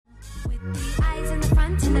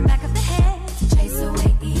bullets in the back of the head to chase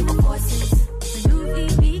away evil forces. Remove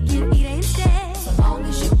EV, give Ida instead. So long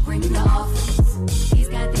as you bring the offense. He's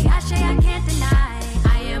got the ashe I can't deny.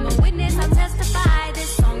 I am a witness, I'll testify.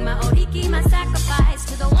 This song, my oriki, my sacrifice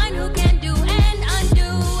to the one who can do and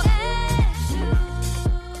undo.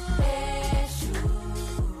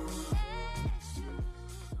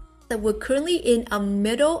 That we're currently in a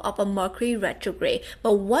middle of a Mercury retrograde,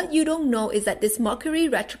 but what you don't know is that this Mercury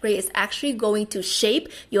retrograde is actually going to shape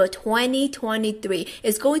your 2023.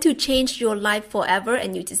 It's going to change your life forever,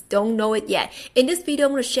 and you just don't know it yet. In this video,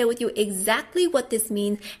 I'm going to share with you exactly what this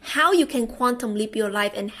means, how you can quantum leap your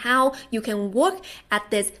life, and how you can work at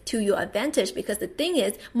this to your advantage. Because the thing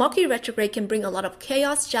is, Mercury retrograde can bring a lot of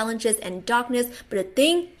chaos, challenges, and darkness, but the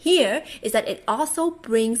thing here is that it also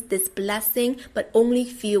brings this blessing, but only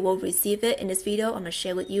few will receive it. In this video, I'm going to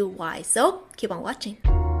share with you why. So keep on watching.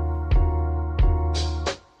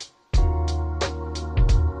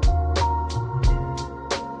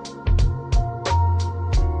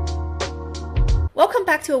 Welcome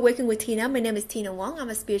back to Awaken with Tina. My name is Tina Wong. I'm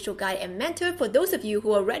a spiritual guide and mentor for those of you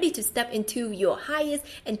who are ready to step into your highest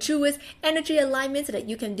and truest energy alignment so that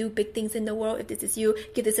you can do big things in the world. If this is you,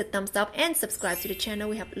 give this a thumbs up and subscribe to the channel.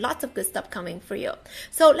 We have lots of good stuff coming for you.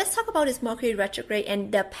 So let's talk about this Mercury retrograde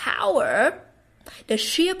and the power, the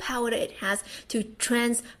sheer power that it has to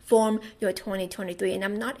transform your 2023. And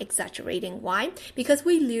I'm not exaggerating. Why? Because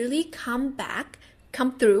we literally come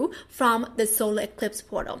through from the solar eclipse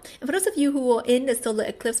portal. And for those of you who are in the solar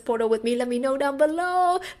eclipse portal with me, let me know down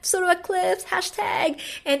below. Solar eclipse, hashtag.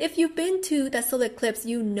 And if you've been to that solar eclipse,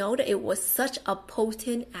 you know that it was such a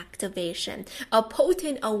potent activation, a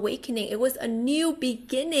potent awakening. It was a new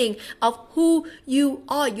beginning of who you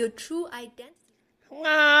are, your true identity.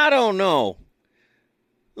 I don't know.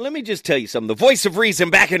 Let me just tell you something. The voice of reason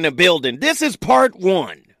back in the building. This is part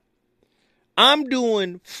 1. I'm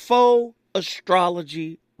doing faux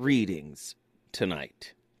astrology readings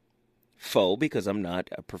tonight. Faux because I'm not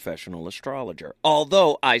a professional astrologer,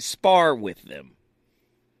 although I spar with them.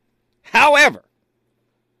 However,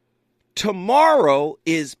 tomorrow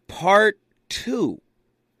is part 2.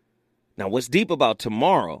 Now, what's deep about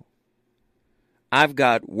tomorrow? I've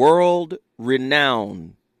got world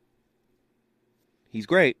renowned. He's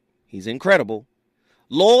great. He's incredible.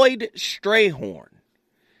 Lloyd Strayhorn.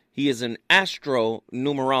 He is an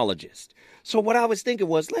astro-numerologist. So what I was thinking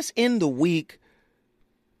was, let's end the week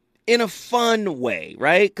in a fun way,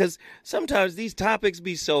 right? Because sometimes these topics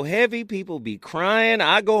be so heavy, people be crying.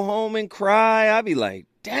 I go home and cry. I be like,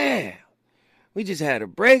 damn, we just had a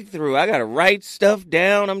breakthrough. I got to write stuff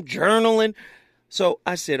down. I'm journaling. So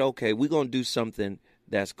I said, okay, we're going to do something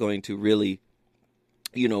that's going to really,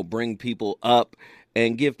 bring people up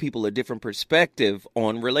and give people a different perspective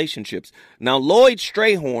on relationships. Now, Lloyd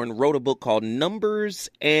Strayhorn wrote a book called Numbers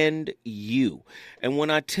and You. And when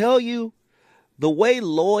I tell you the way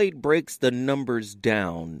Lloyd breaks the numbers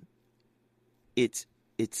down, it's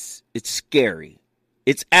scary.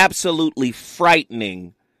 It's absolutely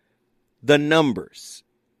frightening, the numbers,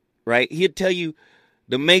 right? He'd tell you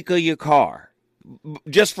the make of your car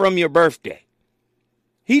just from your birthday.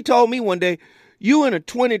 He told me one day, you in a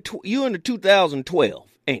 2012,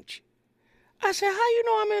 ain't you? I said, how you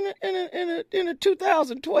know I'm in a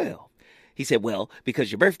 2012? He said, well,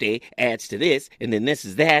 because your birthday adds to this, and then this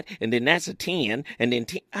is that, and then that's a 10, and then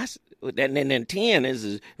 10, and then 10 is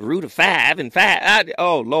the root of 5, and 5,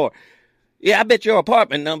 oh, Lord. Yeah, I bet your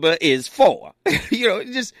apartment number is 4.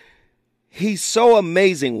 He's so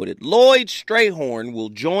amazing with it. Lloyd Strayhorn will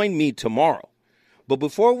join me tomorrow. But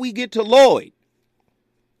before we get to Lloyd,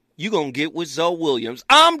 you're going to get with Zoe Williams.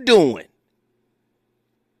 I'm doing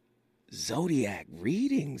zodiac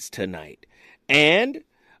readings tonight. And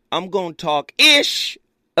I'm going to talk ish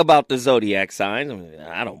about the zodiac signs.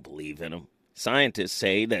 I don't believe in them. Scientists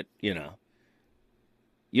say that, you're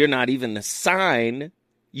not even the sign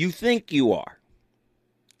you think you are.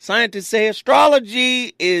 Scientists say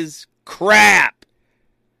astrology is crap.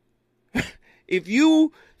 If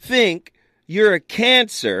you think you're a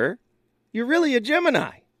Cancer, you're really a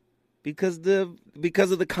Gemini. Because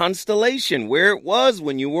of the constellation, where it was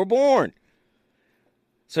when you were born.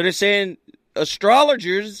 So they're saying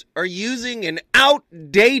astrologers are using an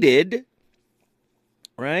outdated,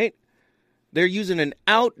 right? They're using an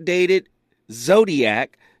outdated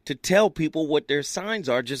zodiac to tell people what their signs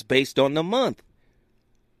are just based on the month,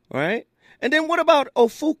 right? And then what about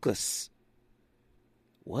Ophiuchus?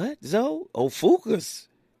 What, Zoe? Ophiuchus?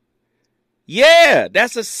 Yeah,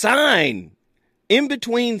 that's a sign in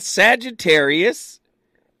between Sagittarius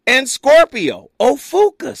and Scorpio.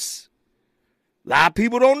 Ophiuchus. A lot of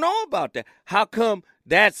people don't know about that. How come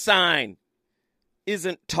that sign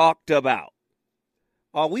isn't talked about.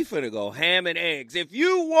 Oh, we finna go ham and eggs. If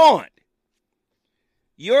you want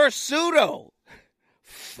your pseudo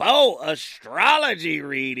faux astrology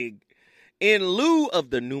reading in lieu of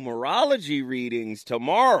the numerology readings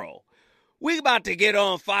tomorrow, we about to get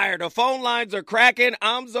on fire. The phone lines are cracking.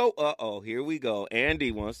 Here we go.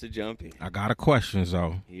 Andy wants to jump in. I got a question,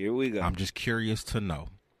 Zoe. Here we go. I'm just curious to know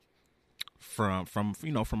from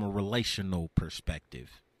a relational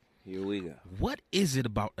perspective. Here we go. What is it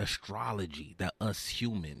about astrology that us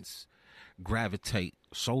humans gravitate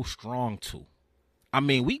so strong to? I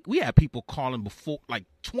mean, we had people calling before, like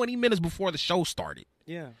 20 minutes before the show started.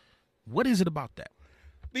 Yeah. What is it about that?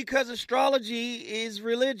 Because astrology is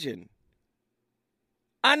religion.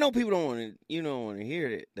 I know people don't want to hear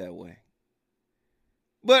it that way.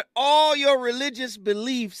 But all your religious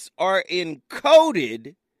beliefs are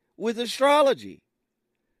encoded with astrology.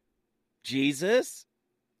 Jesus,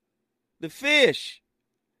 the fish,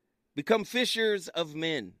 become fishers of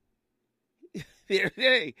men.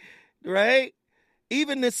 Right?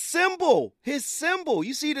 Even the symbol, his symbol.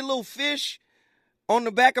 You see the little fish on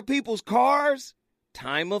the back of people's cars?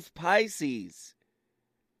 Time of Pisces.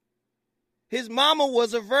 His mama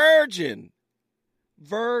was a virgin.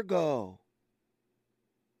 Virgo.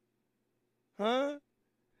 Huh?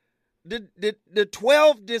 The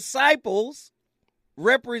 12 disciples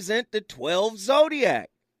represent the 12 zodiac.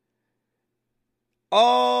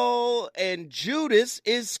 Oh, and Judas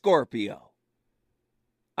is Scorpio.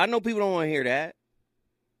 I know people don't want to hear that.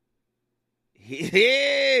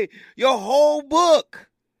 Hey, your whole book.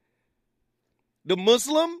 The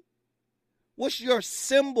Muslim, what's your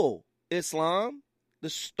symbol? Islam, the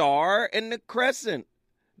star and the crescent,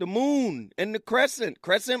 the moon and the crescent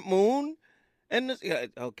moon, and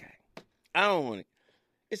okay. I don't want it.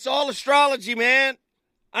 It's all astrology, man.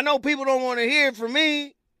 I know people don't want to hear it from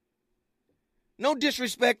me. No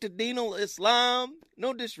disrespect to Dino Islam.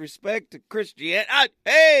 No disrespect to Christianity.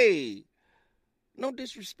 Hey, no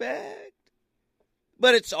disrespect.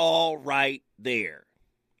 But it's all right there.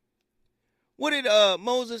 What did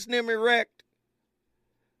Moses and them erect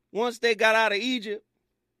once they got out of Egypt?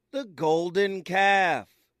 The golden calf.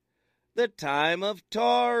 The time of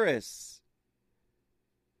Taurus.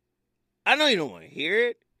 I know you don't want to hear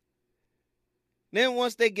it. Then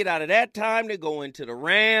once they get out of that time, they go into the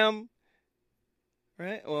ram.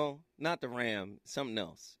 Right? Well, not the ram, something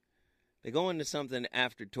else. They go into something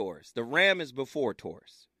after Taurus. The ram is before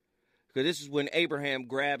Taurus. Because this is when Abraham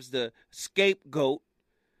grabs the scapegoat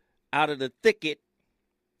out of the thicket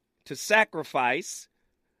to sacrifice,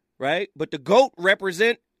 right? But the goat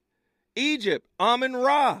represent Egypt,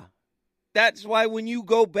 Amun-Ra. That's why when you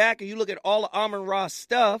go back and you look at all the Amun-Ra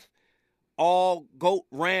stuff, all goat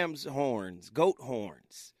horns.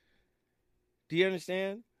 Do you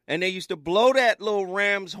understand? And they used to blow that little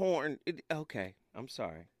ram's horn. Okay, I'm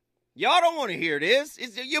sorry. Y'all don't want to hear this.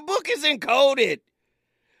 Your book is encoded.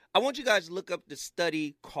 I want you guys to look up the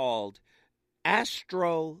study called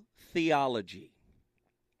Astro-Theology.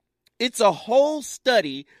 It's a whole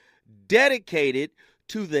study dedicated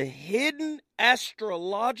to the hidden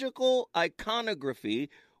astrological iconography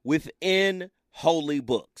within holy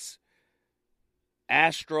books.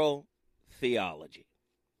 Astro-Theology.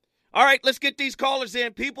 All right, let's get these callers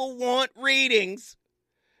in. People want readings.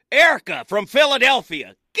 Erica from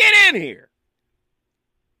Philadelphia, get in here.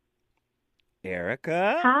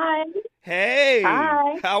 Erica? Hi. Hey.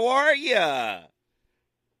 Hi. How are you?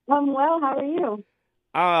 I'm well. How are you?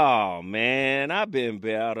 Oh, man, I've been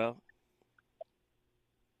better.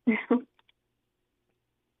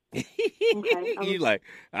 You like,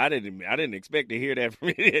 I didn't expect to hear that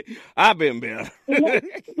from you. I've been better.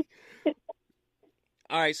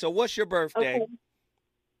 All right, so what's your birthday? Okay.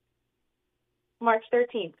 March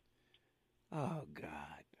 13th. Oh, God.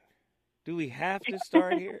 Do we have to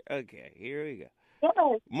start here? Okay, here we go.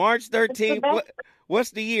 Yes. March 13th.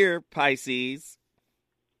 What's the year, Pisces?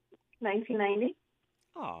 1990.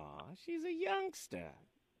 Aw, she's a youngster.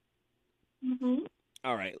 Mm-hmm.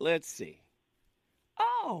 All right, let's see.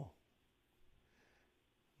 Oh,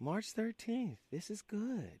 March 13th. This is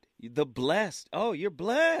good. The blessed. Oh, you're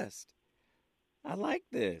blessed. I like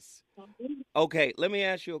this. Okay, let me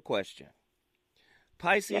ask you a question.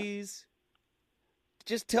 Pisces,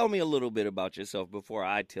 just tell me a little bit about yourself before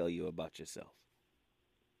I tell you about yourself.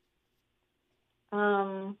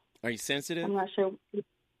 Are you sensitive? I'm not sure.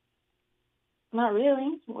 Not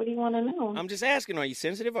really. What do you want to know? I'm just asking, are you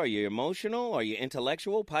sensitive? Are you emotional? Are you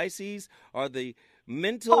intellectual? Pisces are the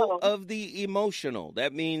mental of the emotional.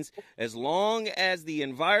 That means as long as the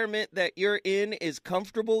environment that you're in is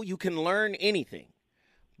comfortable, you can learn anything.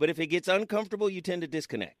 But if it gets uncomfortable, you tend to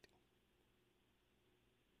disconnect.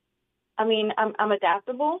 I mean, I'm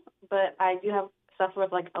adaptable, but I do suffer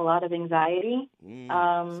with like a lot of anxiety.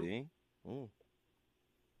 See?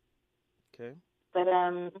 Okay. But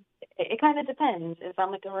it kind of depends. If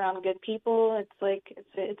I'm like around good people, it's like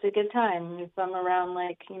it's a good time. If I'm around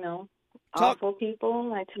like awful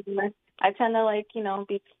people, I tend to like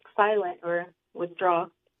be silent or withdraw.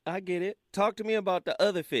 I get it. Talk to me about the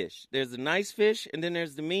other fish. There's the nice fish, and then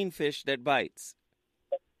there's the mean fish that bites.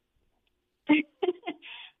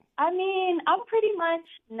 I mean, I'm pretty much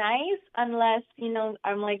nice unless,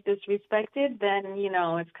 I'm like disrespected, then,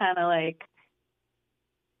 it's kind of like,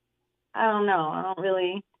 I don't know. I don't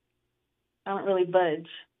really budge.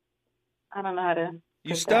 I don't know how to.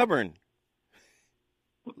 You stubborn.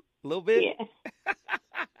 A little bit? Yeah.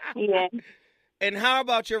 Yeah. And how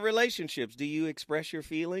about your relationships? Do you express your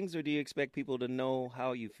feelings, or do you expect people to know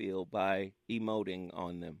how you feel by emoting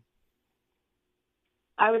on them?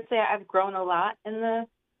 I would say I've grown a lot in the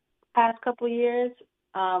past couple of years.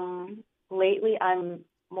 Lately, I'm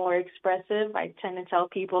more expressive. I tend to tell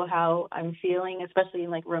people how I'm feeling, especially in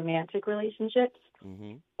like romantic relationships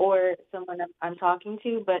or someone I'm talking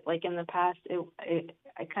to. But like in the past,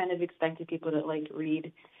 I kind of expected people to like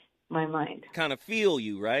read my mind. Kind of feel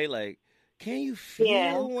you, right? Like, can you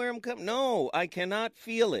feel where I'm coming? No, I cannot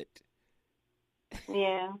feel it.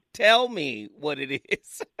 Yeah. Tell me what it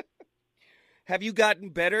is. Have you gotten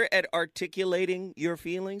better at articulating your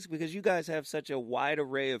feelings? Because you guys have such a wide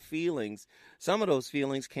array of feelings. Some of those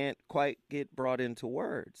feelings can't quite get brought into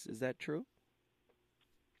words. Is that true?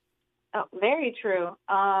 Oh, very true.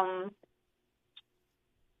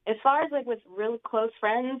 As far as like with really close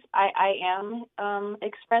friends, I am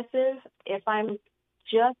expressive. If I'm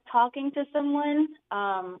just talking to someone,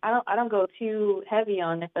 I don't go too heavy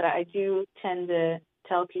on it, but I do tend to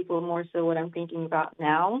tell people more so what I'm thinking about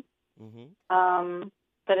now.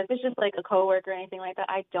 But if it's just like a coworker or anything like that,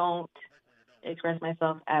 I don't express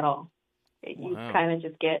myself at all. You kind of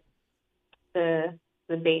just get the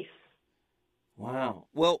base. Wow.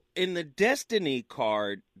 Well, in the destiny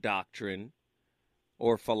card doctrine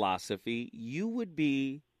or philosophy, you would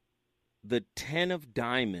be the 10 of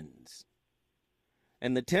diamonds.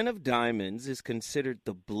 And the 10 of diamonds is considered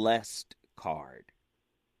the blessed card.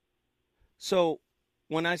 So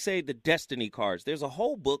when I say the destiny cards, there's a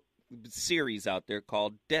whole book series out there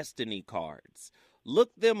called Destiny Cards.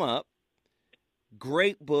 Look them up.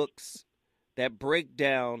 Great books that break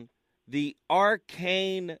down the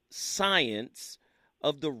arcane science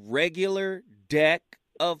of the regular deck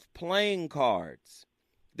of playing cards.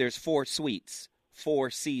 There's 4 suites, 4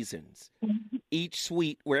 seasons. Each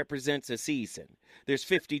suite represents a season. There's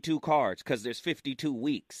 52 cards because there's 52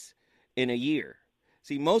 weeks in a year.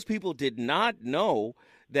 See, most people did not know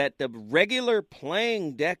that the regular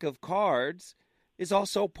playing deck of cards is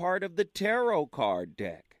also part of the tarot card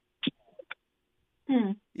deck.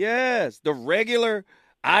 Yes, the regular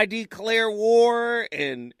I declare war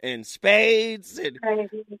and spades. And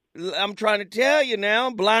I'm trying to tell you now,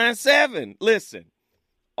 blind 7. Listen,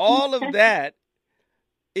 all of that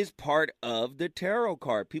is part of the tarot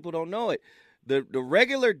card. People don't know it. The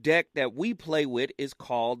regular deck that we play with is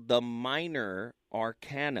called the minor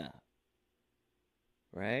arcana.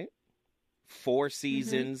 Right? 4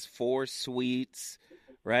 seasons, 4 suites,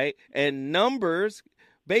 right? And numbers,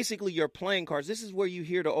 basically your playing cards. This is where you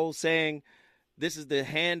hear the old saying, this is the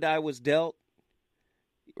hand I was dealt,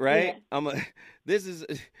 right? Yeah.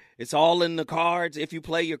 It's all in the cards. If you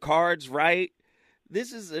play your cards right,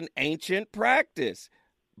 this is an ancient practice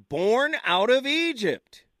born out of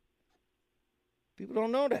Egypt. People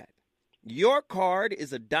don't know that. Your card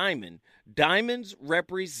is a diamond. Diamonds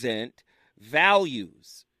represent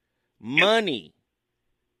values, money,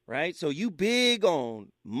 right? So you big on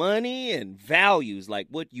money and values, like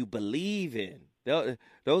what you believe in.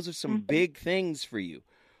 Those are some big things for you.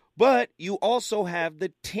 But you also have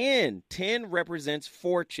the 10. 10 represents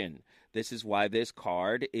fortune. This is why this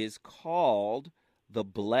card is called the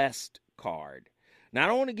blessed card. Now, I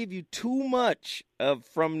don't want to give you too much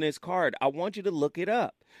from this card. I want you to look it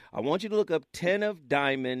up. I want you to look up 10 of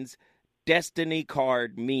diamonds destiny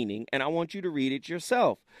card meaning, and I want you to read it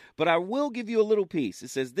yourself. But I will give you a little piece.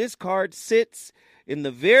 It says this card sits in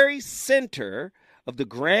the very center of the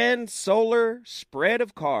grand solar spread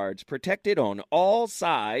of cards, protected on all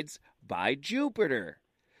sides by Jupiter.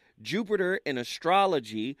 Jupiter in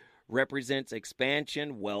astrology represents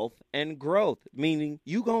expansion, wealth, and growth, meaning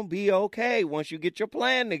you gonna be okay once you get your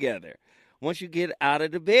plan together, once you get out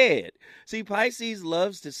of the bed. See, Pisces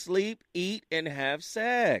loves to sleep, eat, and have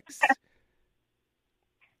sex.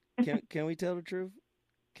 Can we tell the truth?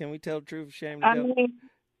 Can we tell the truth? Shame to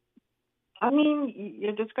go. I mean,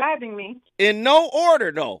 you're describing me. In no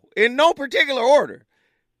order, though. In no particular order.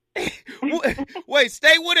 Wait,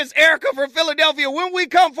 stay with us, Erica from Philadelphia. When we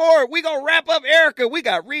come forward, we going to wrap up Erica. We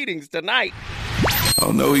got readings tonight.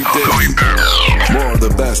 Oh, no, he didn't. More of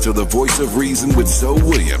the best of the voice of reason with Zoe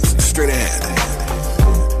Williams. Straight ahead.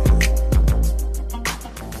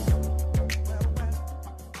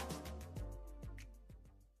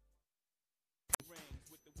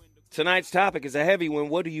 Tonight's topic is a heavy one.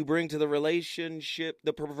 What do you bring to the relationship,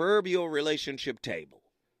 the proverbial relationship table?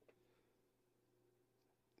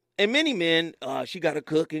 And many men, she got to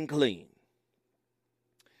cook and clean.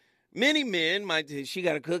 Many men might say, she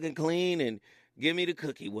got to cook and clean and give me the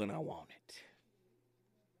cookie when I want it.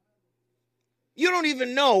 You don't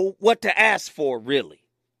even know what to ask for, really.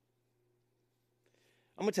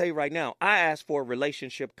 I'm going to tell you right now, I ask for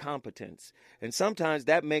relationship competence, and sometimes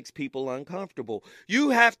that makes people uncomfortable.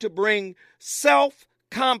 You have to bring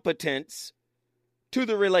self-competence to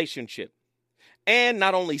the relationship, and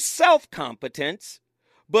not only self-competence,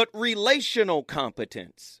 but relational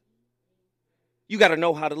competence. You got to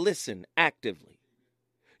know how to listen actively.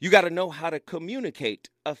 You got to know how to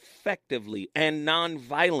communicate effectively and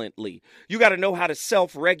non-violently. You got to know how to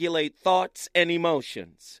self-regulate thoughts and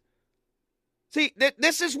emotions. See,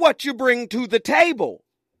 this is what you bring to the table.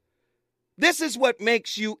 This is what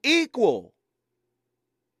makes you equal,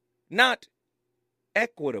 not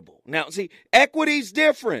equitable. Now, see, equity's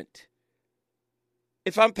different.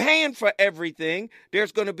 If I'm paying for everything,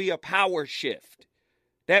 there's going to be a power shift.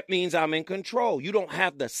 That means I'm in control. You don't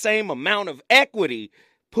have the same amount of equity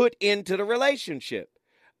put into the relationship.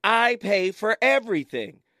 I pay for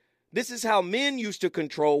everything. This is how men used to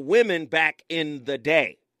control women back in the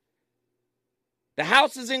day. The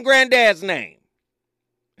house is in Granddad's name.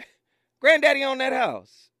 Granddaddy owned that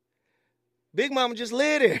house. Big Mama just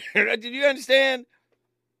lived there. Did you understand?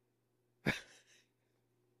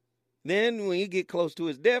 Then when you get close to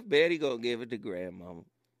his deathbed, he gonna give it to Grandmama.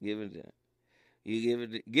 Give it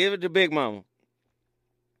to Big Mama.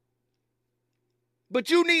 But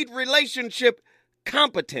you need relationship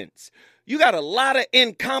competence. You got a lot of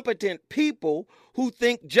incompetent people who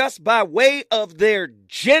think just by way of their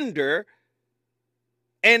gender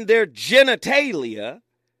and their genitalia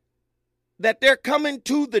that they're coming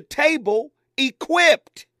to the table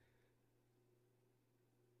equipped.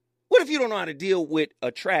 What if you don't know how to deal with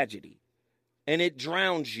a tragedy and it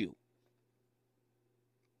drowns you?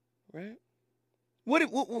 Right? What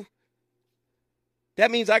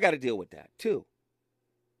that means I got to deal with that too.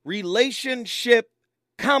 Relationship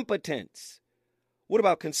competence. What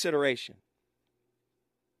about consideration?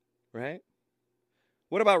 Right?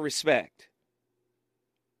 What about respect?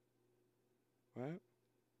 Right?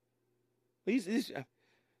 These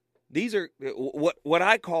are what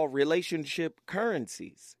I call relationship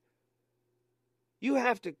currencies. You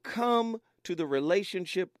have to come to the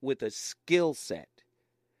relationship with a skill set.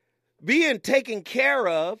 Being taken care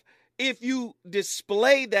of, if you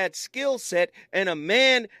display that skill set and a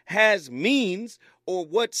man has means, or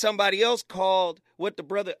what somebody else called, what the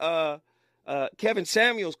brother Kevin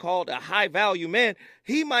Samuels called a high value man,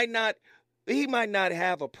 he might not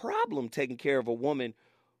have a problem taking care of a woman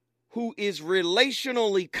who is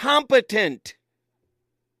relationally competent,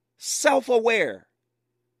 self-aware,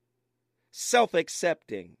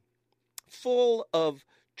 self-accepting, full of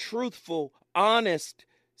truthful, honest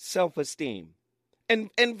self-esteem, and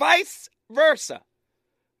vice versa.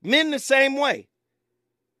 Men the same way.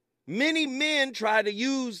 Many men try to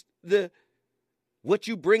use what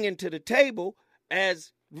you bring into the table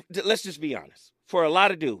as, let's just be honest, for a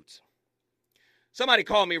lot of dudes. Somebody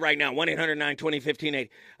call me right now, 1-800-920-1580.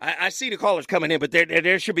 I see the callers coming in, but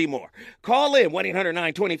there should be more. Call in,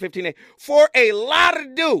 1-800-920-1580. For a lot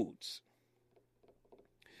of dudes,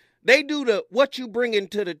 they do what you bring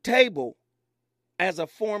into the table as a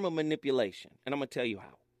form of manipulation. And I'm going to tell you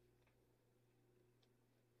how.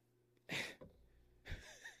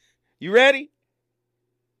 You ready?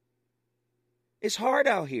 It's hard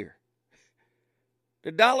out here.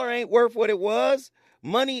 The dollar ain't worth what it was.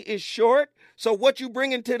 Money is short. So what you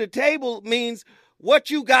bring into the table means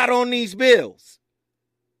what you got on these bills.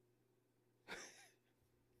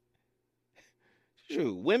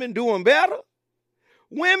 Shoot, women doing better?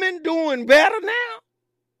 Women doing better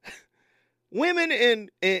now? Women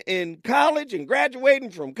in college and graduating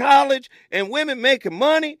from college and women making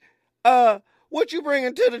money? What you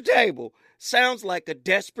bringing to the table? Sounds like a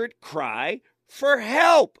desperate cry for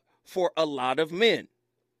help for a lot of men.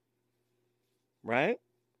 Right?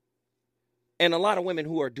 And a lot of women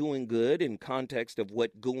who are doing good in context of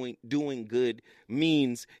what doing good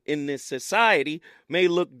means in this society may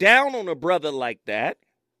look down on a brother like that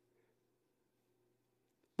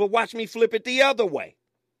But watch me flip it the other way.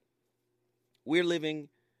 We're living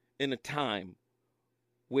in a time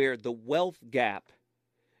where the wealth gap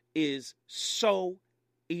is so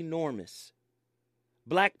enormous.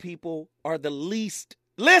 Black people are the least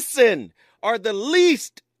wealthiest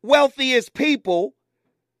people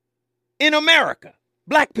in America.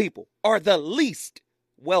 Black people are the least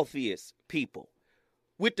wealthiest people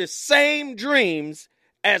with the same dreams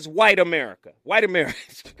as white America. White America,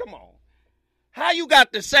 come on. How you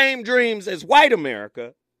got the same dreams as white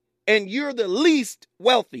America and you're the least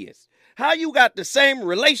wealthiest? How you got the same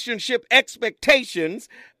relationship expectations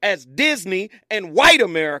as Disney and white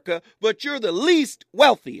America, but you're the least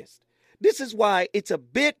wealthiest? This is why it's a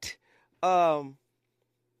bit, I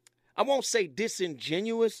won't say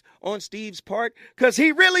disingenuous on Steve's part, because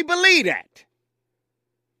he really believed that.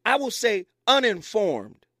 I will say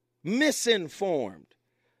uninformed, misinformed.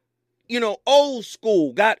 You know, old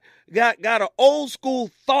school, got an old school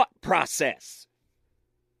thought process.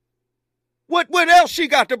 What else she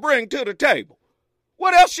got to bring to the table?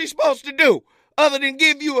 What else she supposed to do other than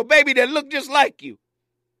give you a baby that look just like you?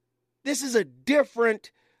 This is a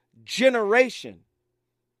different generation.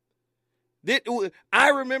 I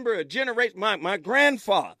remember a generation, my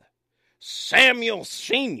grandfather, Samuel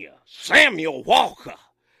Sr., Samuel Walker.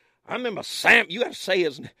 I remember you got to say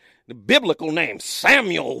the biblical name,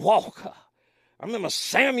 Samuel Walker. I remember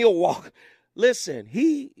Samuel Walker. Listen,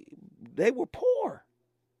 they were poor.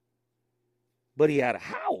 But he had a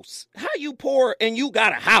house. How you poor and you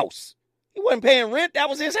got a house? He wasn't paying rent. That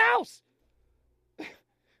was his house.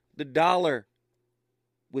 The dollar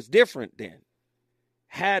was different then.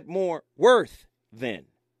 Had more worth then.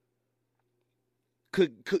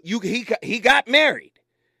 He got married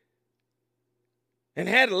and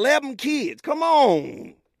had 11 kids. Come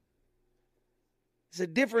on. It's a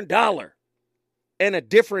different dollar and a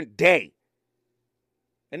different day.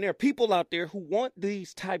 And there are people out there who want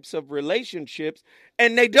these types of relationships,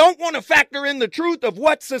 and they don't want to factor in the truth of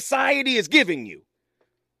what society is giving you.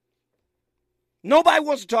 Nobody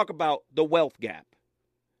wants to talk about the wealth gap.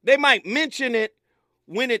 They might mention it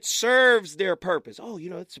when it serves their purpose. Oh,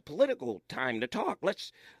 it's a political time to talk.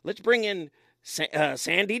 Let's bring in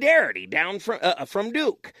Sandy Darity down from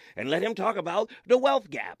Duke and let him talk about the wealth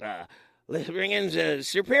gap. Let's bring in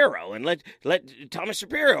Shapiro and let Thomas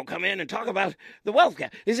Shapiro come in and talk about the wealth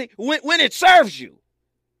gap. You see, when it serves you.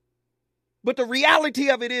 But the reality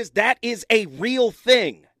of it is that is a real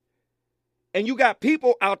thing. And you got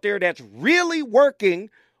people out there that's really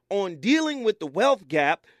working on dealing with the wealth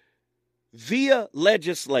gap via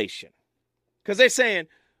legislation. Because they're saying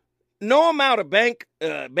no amount of bank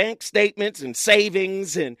statements and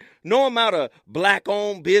savings and no amount of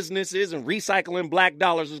black-owned businesses and recycling black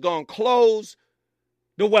dollars is going to close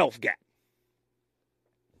the wealth gap.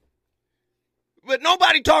 But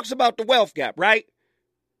nobody talks about the wealth gap, right?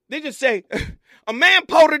 They just say, a man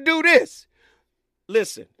supposed to do this.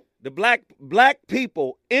 Listen, the black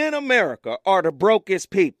people in America are the brokest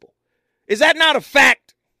people. Is that not a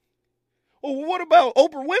fact? Oh, what about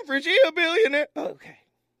Oprah Winfrey? She a billionaire. Okay.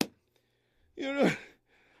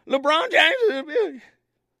 LeBron James is a billionaire.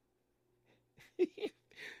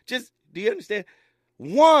 Just, do you understand?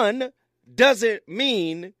 One doesn't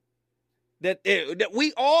mean that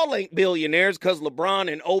we all ain't billionaires because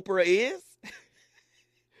LeBron and Oprah is.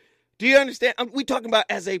 Do you understand? We talking about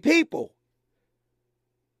as a people.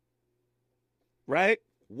 Right?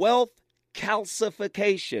 Wealth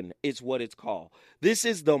calcification is what it's called. This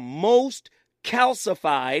is the most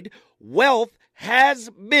calcified wealth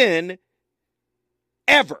has been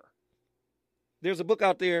ever. There's a book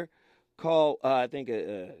out there called, I think,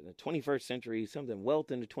 the 21st Century, something,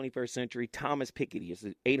 Wealth in the 21st Century, Thomas Piketty. It's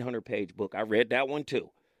an 800-page book. I read that one too.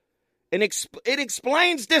 And it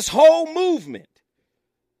explains this whole movement.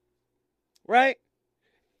 Right?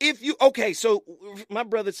 So my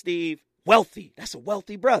brother Steve, wealthy. That's a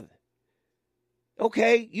wealthy brother.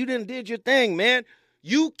 Okay, you did your thing, man.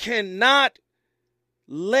 You cannot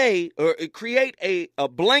lay or create a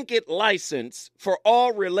blanket license for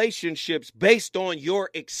all relationships based on your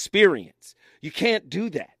experience. You can't do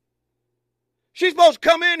that. She's supposed to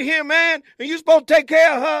come in here, man, and you're supposed to take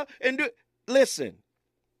care of her and do. Listen,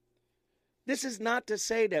 this is not to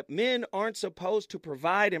say that men aren't supposed to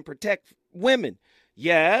provide and protect women.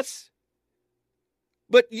 Yes.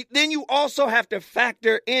 But then you also have to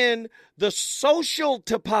factor in the social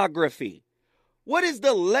topography. What is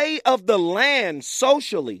the lay of the land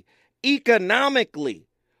socially, economically,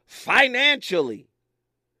 financially?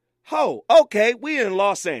 Oh, okay, we in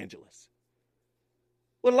Los Angeles.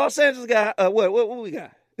 Well, Los Angeles got, what we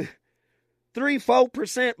got?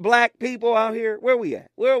 3-4% black people out here. Where we at?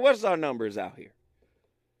 What's our numbers out here?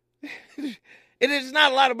 It is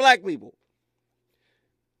not a lot of black people.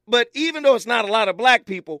 But even though it's not a lot of black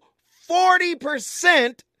people,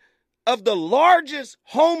 40% of the largest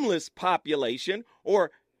homeless population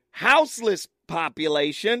or houseless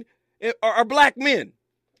population are black men.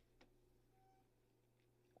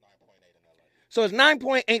 So it's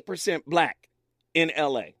 9.8% black in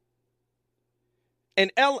LA.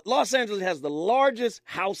 And Los Angeles has the largest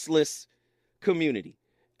houseless community.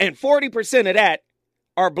 And 40% of that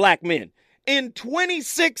are black men. In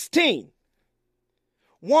 2016,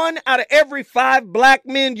 1 out of every 5 black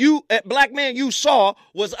men you saw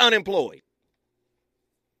was unemployed.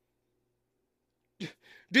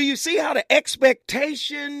 Do you see how the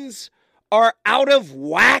expectations are out of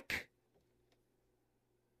whack?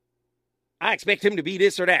 I expect him to be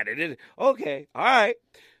this or that. Okay, all right.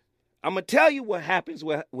 I'm going to tell you what happens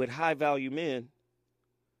with high-value men.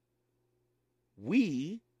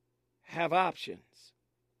 We have options.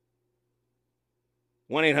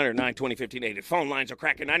 1-800-920-1580. The phone lines are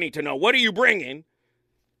cracking. I need to know, what are you bringing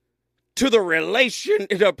to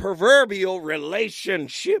the proverbial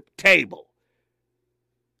relationship table?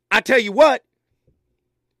 I tell you what,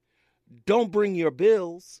 don't bring your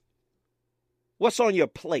bills. What's on your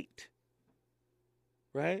plate?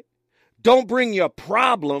 Right? Don't bring your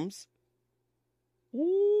problems.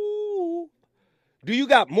 Ooh. Do you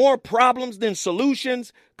got more problems than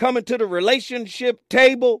solutions coming to the relationship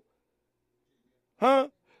table? Huh?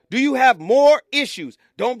 Do you have more issues?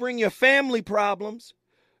 Don't bring your family problems.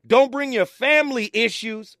 Don't bring your family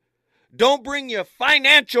issues. Don't bring your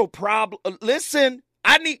financial problem. Listen,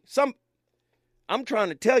 I'm trying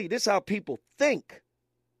to tell you, this is how people think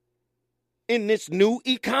in this new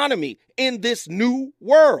economy, in this new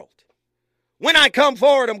world. When I come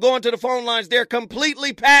forward, I'm going to the phone lines. They're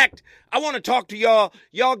completely packed. I want to talk to y'all.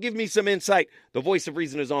 Y'all give me some insight. The voice of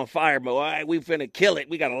reason is on fire, but all right, we finna kill it.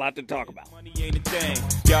 We got a lot to talk about. Money ain't a thing.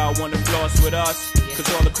 Y'all want to floss with us?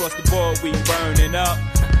 Cause all across the board we burning up.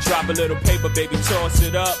 Drop a little paper, baby, toss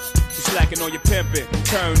it up. You slacking on your pimping,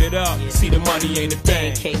 turn it up. See, the money ain't a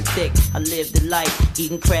thing. Cake thick, I live the life.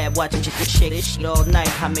 Eating crab, watching chicken shake this shit all night.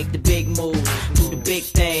 I make the big moves, do the big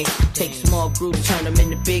thing. Take small groups, turn them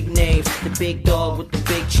into big names. The big dog with the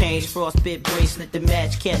big change. Frostbit bracelet, the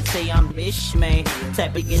match cat say I'm the ish, man.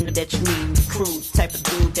 Type of end that you need in the crew. Type of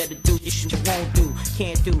dude that'll do this shit you won't do.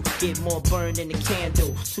 Can't do, get more burned than a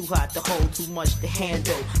candle. Too hot to hold, too much to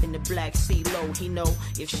handle. In the Black Sea low, he know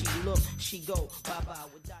if she look, she go. Bye-bye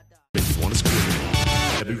with da-da.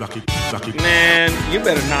 Man, you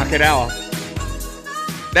better knock it out.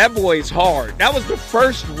 That boy's hard. That was the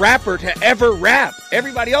first rapper to ever rap.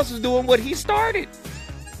 Everybody else is doing what he started.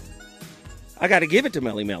 I got to give it to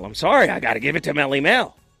Melly Mel. I'm sorry. I got to give it to Melly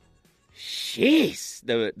Mel. Jeez,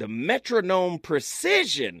 the metronome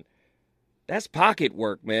precision. That's pocket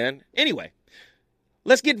work, man. Anyway,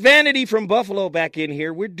 let's get Vanity from Buffalo back in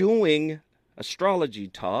here. We're doing astrology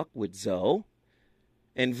talk with Zoe.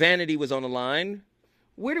 And Vanity was on the line.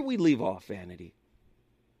 Where did we leave off, Vanity?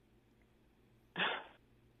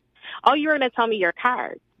 Oh, you were going to tell me your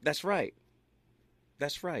card. That's right.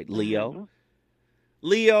 That's right, Leo. Mm-hmm.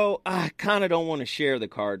 Leo, I kind of don't want to share the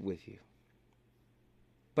card with you.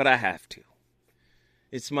 But I have to.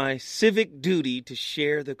 It's my civic duty to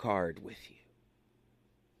share the card with you.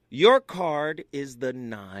 Your card is the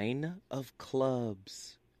 9 of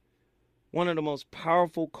Clubs. One of the most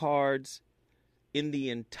powerful cards in the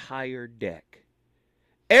entire deck.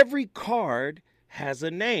 Every card has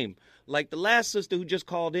a name. Like the last sister who just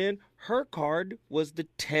called in, her card was the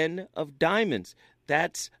 10 of Diamonds.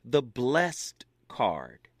 That's the blessed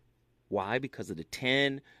card. Why? Because of the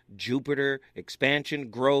 10, Jupiter, expansion,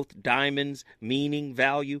 growth, diamonds, meaning,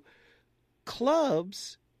 value.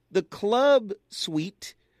 Clubs, the club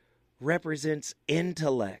suite represents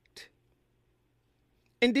intellect.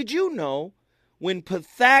 And did you know when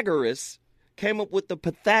Pythagoras came up with the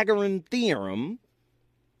Pythagorean theorem,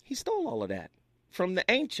 he stole all of that from the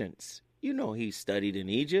ancients. You know, he studied in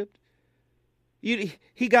Egypt.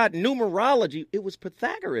 He got numerology. It was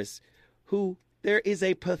Pythagoras who, there is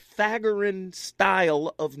a Pythagorean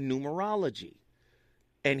style of numerology.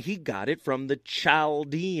 And he got it from the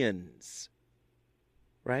Chaldeans.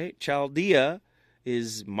 Right? Chaldea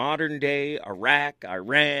is modern day Iraq,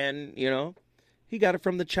 Iran, you know. He got it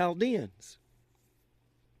from the Chaldeans.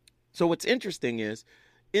 So what's interesting is,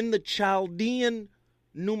 in the Chaldean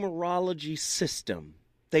numerology system,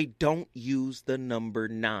 they don't use the number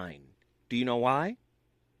 9. Do you know why?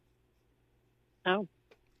 Oh.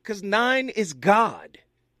 Because 9 is God.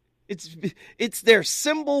 It's their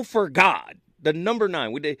symbol for God. The number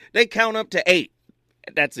 9. They count up to 8.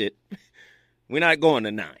 That's it. We're not going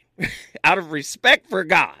to 9. Out of respect for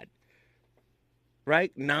God.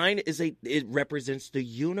 right? 9 it represents the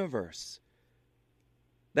universe.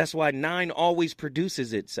 That's why 9 always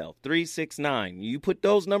produces itself. 3, 6, 9. You put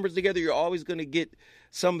those numbers together, you're always going to get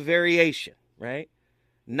some variation, right?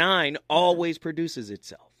 9 always produces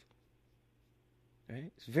itself.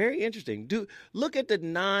 Right? It's very interesting. Look at the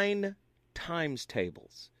 9 times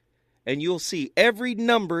tables, and you'll see every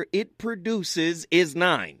number it produces is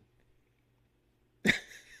 9.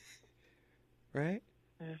 Right?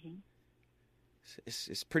 Mm-hmm.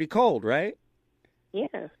 It's pretty cold, right?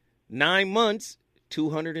 Yeah. 9 months,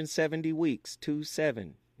 270 weeks, 2,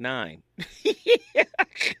 7, 9.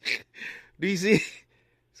 Do you see?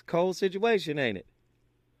 It's a cold situation, ain't it?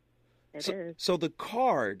 It is. So the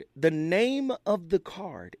card, the name of the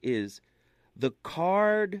card is the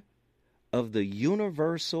card of the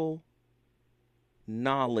universal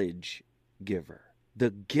knowledge giver,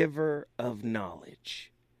 the giver of knowledge.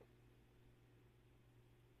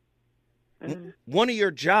 One of your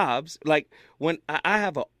jobs, like when I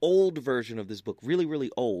have an old version of this book, really, really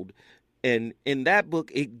old, and in that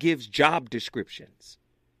book, it gives job descriptions.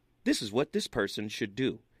 This is what this person should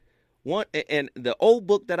do. And the old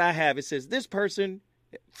book that I have, it says this person,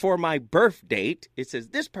 for my birth date, it says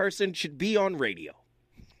this person should be on radio.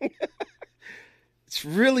 It's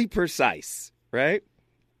really precise, right?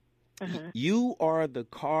 You are the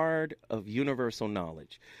card of universal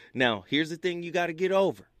knowledge. Now, here's the thing you got to get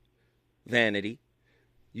over. Vanity.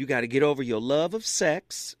 You got to get over your love of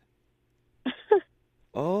sex.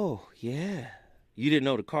 Oh, yeah. You didn't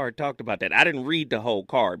know the card talked about that. I didn't read the whole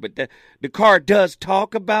card, but the card does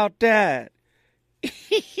talk about that.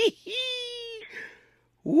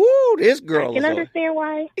 Woo, this girl I can understand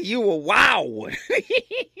why. You a wow one.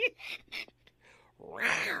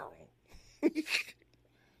 Wow.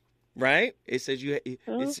 Right? It says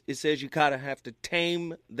it says you kind of have to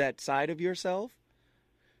tame that side of yourself.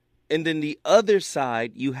 And then the other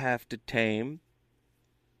side you have to tame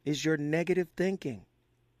is your negative thinking.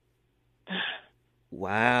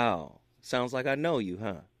 Wow. Sounds like I know you,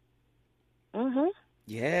 huh? Mm-hmm.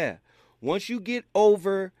 Yeah. Once you get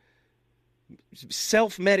over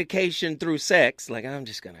self-medication through sex, like I'm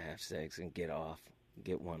just going to have sex and get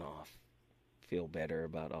one off, feel better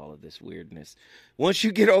about all of this weirdness. Once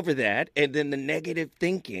you get over that, and then the negative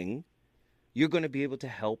thinking, you're going to be able to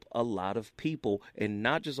help a lot of people, and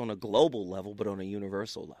not just on a global level, but on a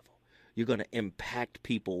universal level. You're going to impact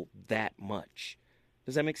people that much.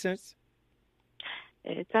 Does that make sense?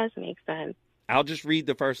 It does make sense. I'll just read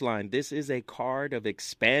the first line. This is a card of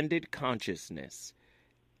expanded consciousness,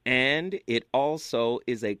 and it also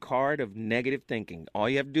is a card of negative thinking. All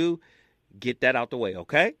you have to do, get that out the way,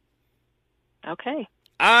 okay? Okay.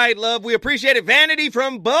 All right, love. We appreciate it. Vanity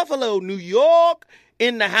from Buffalo, New York.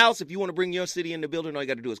 In the house. If you want to bring your city in the building, all you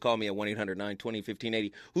got to do is call me at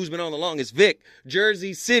 1-800-920-1580. Who's been on the longest? Vic,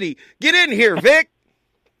 Jersey City. Get in here, Vic.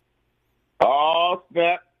 Oh,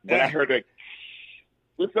 snap. When I heard that.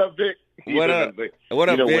 What's up, Vic? What up? What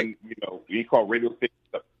up, Vic? When, we call radio station.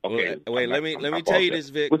 Okay. Wait, let me tell you this,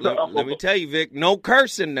 Vic. Let me tell you, Vic. No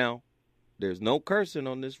cursing now. There's no cursing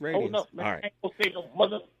on this radio. Oh, no, man. All right. I ain't gonna say no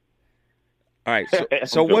mother. All right.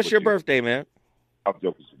 So what's your birthday, man? I'm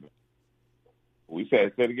joking. We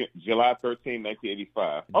said it again. July 13,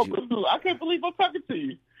 1985. Oh, dude, I can't believe I'm talking to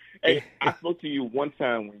you. Hey, I spoke to you one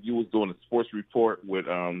time when you was doing a sports report with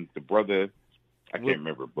the brother. I can't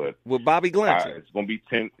remember, but with Bobby Glanton. It's gonna be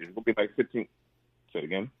 10. It's gonna be like 15. Say it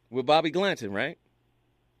again. With Bobby Glanton, right?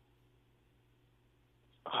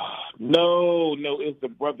 No, it was the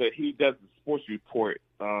brother. He does the sports report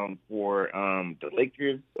for the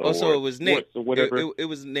Lakers. Oh, so it was Nick or whatever. It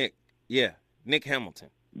was Nick. Yeah, Nick Hamilton.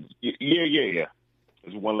 Yeah. I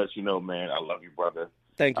just want to let you know, man, I love you, brother.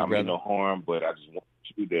 Thank you, brother. I mean no harm, but I just want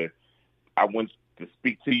you to. I want to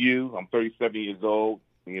speak to you. I'm 37 years old,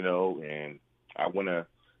 and I want to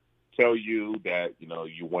tell you that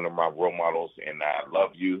you're one of my role models, and I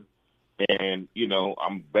love you. And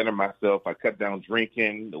I'm better myself. I cut down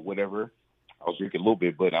drinking or whatever. I was drinking a little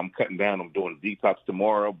bit, but I'm cutting down. I'm doing a detox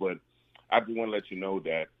tomorrow. But I just want to let you know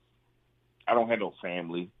that I don't have no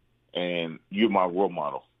family, and you're my role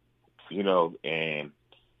model. And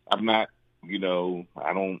I'm not, I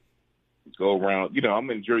don't go around, I'm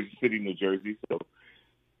in Jersey City, New Jersey. So,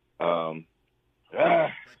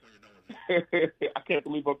 I can't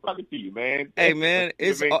believe I'm talking to you, man. Hey, man,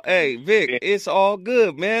 hey, Vic, it's all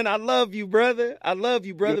good, man. I love you, brother.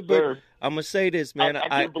 Yes, but I'm going to say this, man. I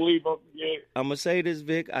can't believe I'm going to say this,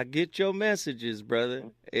 Vic. I get your messages, brother.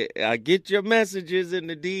 I get your messages in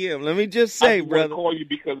the DM. Let me just say, brother. I call you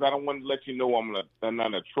because I don't want to let you know I'm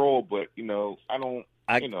not a troll, but, I don't,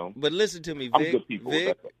 But listen to me, Vic. I'm good people.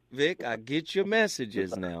 Vic, I get your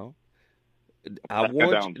messages now. I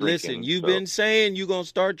want you, listen, you've been saying you're going to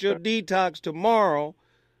start your detox tomorrow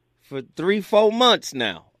for 3-4 months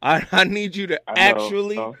now. I need you to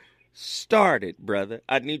actually start it, brother.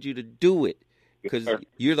 I need you to do it because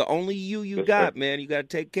you're the only you got, man. You got to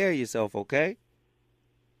take care of yourself, okay?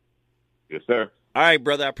 Yes, sir. All right,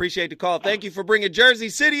 brother. I appreciate the call. Thank you for bringing Jersey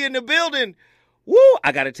City in the building. Woo,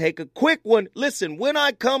 I got to take a quick one. Listen, when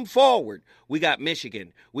I come forward, we got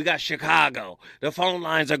Michigan, we got Chicago. The phone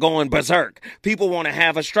lines are going berserk. People want to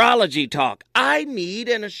have astrology talk. I need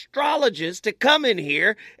an astrologist to come in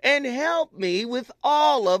here and help me with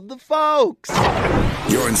all of the folks.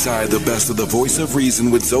 You're inside the best of the Voice of Reason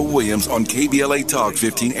with Zoe Williams on KBLA Talk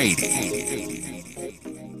 1580.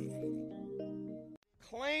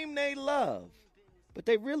 Claim they love, but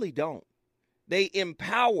they really don't. They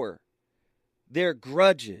empower their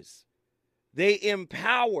grudges. They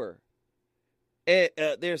empower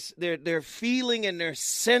their feeling and their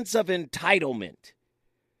sense of entitlement.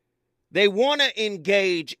 They want to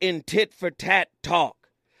engage in tit-for-tat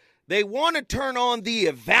talk. They want to turn on the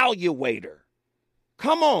evaluator.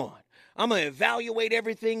 Come on. I'm going to evaluate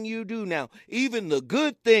everything you do now, even the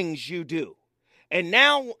good things you do. And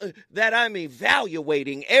now that I'm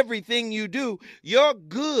evaluating everything you do, your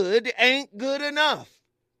good ain't good enough.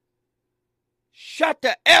 Shut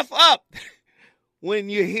the F up when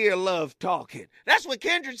you hear love talking. That's what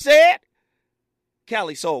Kendrick said.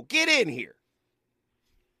 Callie Soul, get in here.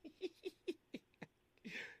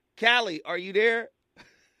 Callie, are you there?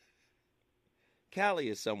 Callie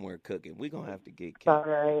is somewhere cooking. We're going to have to get Callie.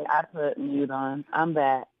 Sorry, I put mute on. I'm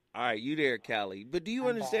back. All right, you there, Callie. But do you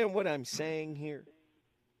understand what I'm saying here?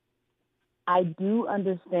 I do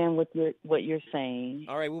understand what you're saying.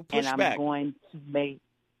 All right, we'll push back. And I'm going to make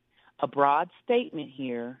a broad statement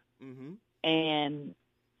here, and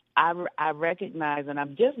I recognize, and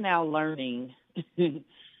I'm just now learning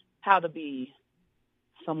how to be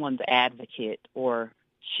someone's advocate or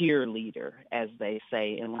cheerleader, as they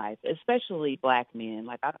say in life, especially black men.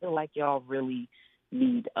 Like, I feel like y'all really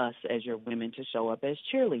need us as your women to show up as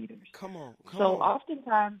cheerleaders. Come on.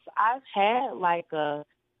 Oftentimes I've had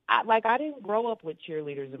I didn't grow up with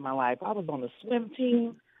cheerleaders in my life. I was on the swim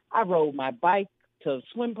team. I rode my bike to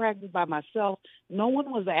swim practice by myself. No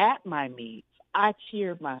one was at my meets. I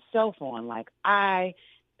cheered myself on. Like, as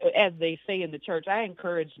they say in the church, I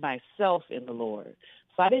encouraged myself in the Lord.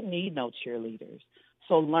 So I didn't need no cheerleaders.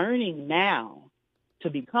 So learning now to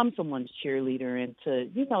become someone's cheerleader and to,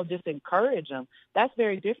 just encourage them, that's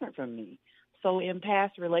very different from me. So in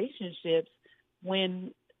past relationships,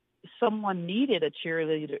 when someone needed a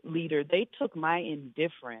cheerleader, they took my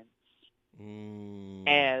indifference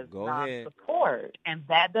as non-support. And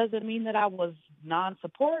that doesn't mean that I was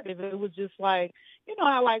non-supportive. It was just like,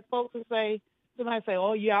 how like folks would say, somebody say,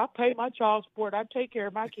 oh, yeah, I pay my child support. I take care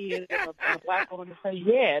of my kids. And a black woman would say,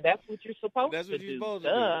 yeah, that's what you're supposed to do. That's what you're supposed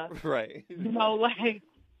to do. Right. Like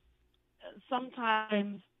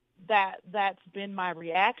sometimes that's been my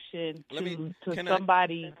reaction to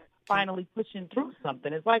somebody finally pushing through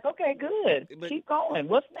something. It's like, okay, good. Keep going.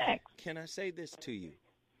 What's next? Can I say this to you?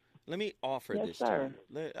 Let me offer this sir.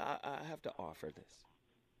 to you. I have to offer this.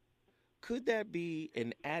 Could that be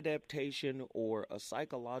an adaptation or a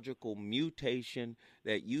psychological mutation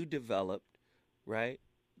that you developed, right?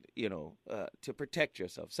 To protect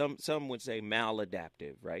yourself. Some would say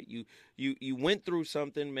maladaptive, right? You went through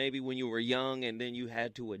something maybe when you were young, and then you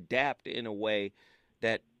had to adapt in a way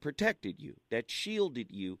that protected you, that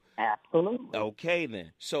shielded you. Absolutely. Okay,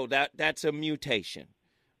 then. So that's a mutation,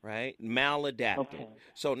 right? Maladaptive. Okay.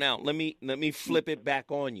 So now let me flip it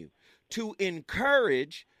back on you. To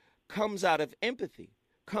encourage comes out of empathy,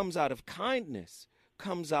 comes out of kindness,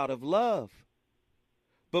 comes out of love.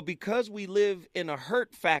 But because we live in a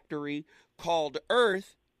hurt factory called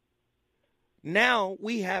Earth, now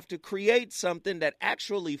we have to create something that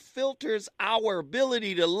actually filters our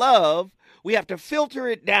ability to love. We have to filter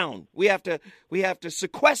it down. We have to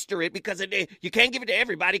sequester it because you can't give it to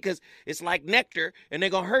everybody because it's like nectar and they're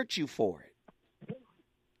going to hurt you for it.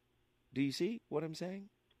 Do you see what I'm saying?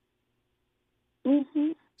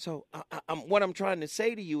 Mm-hmm. So what I'm trying to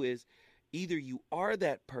say to you is either you are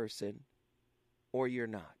that person or you're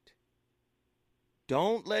not.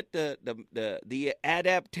 Don't let the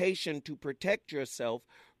adaptation to protect yourself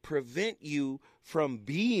prevent you from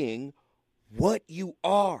being what you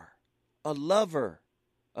are: a lover,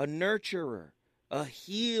 a nurturer, a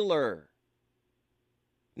healer.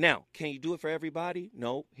 Now, can you do it for everybody?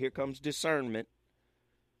 No. Here comes discernment,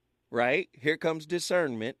 right? Here comes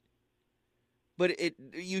discernment. But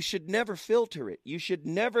you should never filter it. You should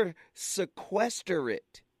never sequester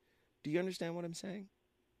it. Do you understand what I'm saying?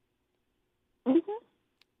 Mm-hmm.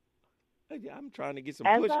 I'm trying to get some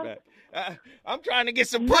As pushback. I'm trying to get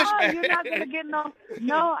some No, pushback. you're not gonna get no.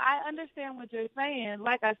 No, I understand what you're saying.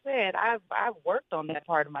 Like I said, I've worked on that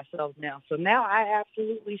part of myself now. So now I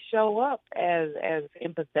absolutely show up as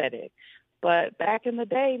empathetic. But back in the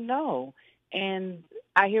day, no. And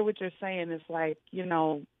I hear what you're saying. It's like, you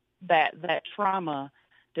know, that trauma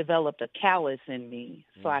developed a callus in me,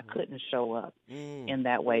 so I couldn't show up in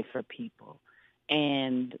that way for people.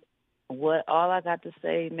 And all I got to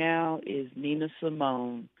say now is Nina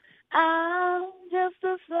Simone. I'm just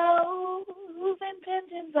a soul whose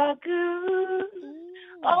intentions are good.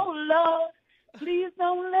 Oh, Lord, please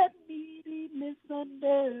don't let me be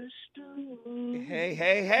misunderstood.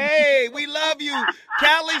 Hey, we love you,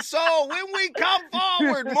 Cali Soul. When we come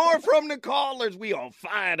forward, more from the callers. We on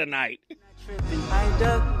fire tonight. I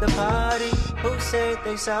dug the party. Who said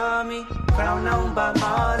they saw me? Crown on by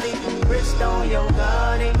Molly. Wrist on your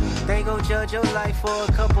body. They go judge your life for a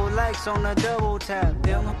couple likes on a double tap.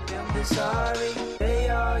 Them is sorry. They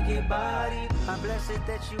all get body. I'm blessed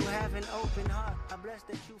that you have an open heart. I'm blessed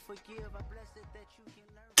that you forgive. I'm blessed that you can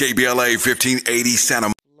learn. KBLA 1580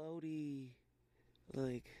 Santa. Floaty,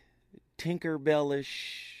 like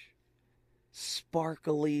Tinkerbellish,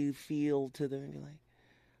 sparkly feel to them. You'd be like,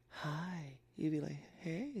 hi. You'd be like,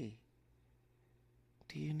 hey,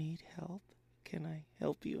 do you need help? Can I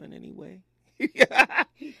help you in any way?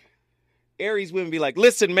 Aries women be like,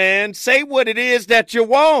 listen, man, say what it is that you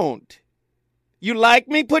want. You like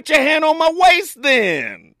me? Put your hand on my waist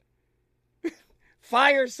then.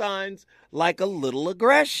 Fire signs like a little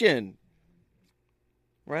aggression,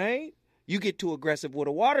 right? You get too aggressive with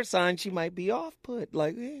a water sign, she might be off put.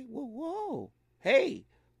 Like, hey, whoa, hey,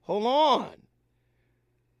 hold on.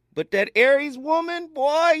 But that Aries woman,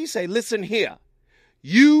 boy, you say, listen here.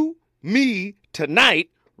 You, me, tonight,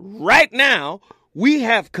 right now, we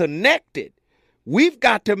have connected. We've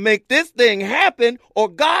got to make this thing happen or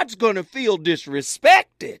God's going to feel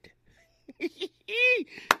disrespected.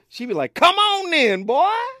 She be like, come on then,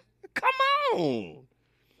 boy. Come on.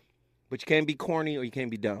 But you can't be corny or you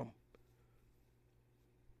can't be dumb.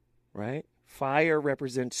 Right? Fire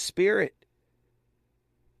represents spirit.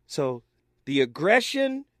 So the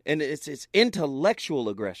aggression, and it's intellectual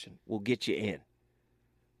aggression, will get you in.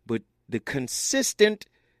 But the consistent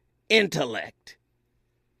intellect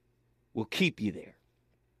will keep you there.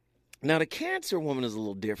 Now, the Cancer woman is a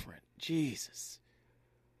little different. Jesus.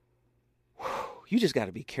 Whew, you just got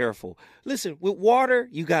to be careful. Listen, with water,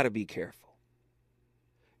 you got to be careful.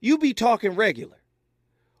 You be talking regular.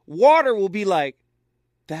 Water will be like,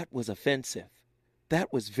 that was offensive.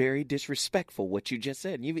 That was very disrespectful, what you just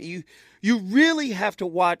said. You really have to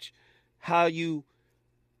watch how you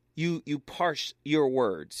parse your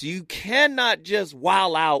words. You cannot just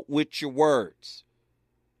wow out with your words.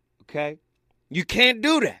 Okay? You can't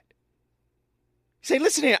do that. Say,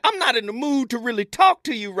 listen here, I'm not in the mood to really talk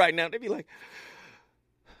to you right now. They'd be like,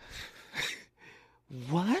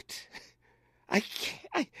 what? I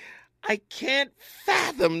can't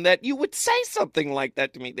fathom that you would say something like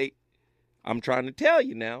that to me. I'm trying to tell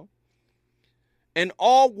you now. And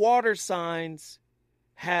all water signs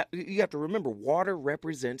you have to remember, water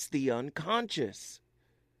represents the unconscious.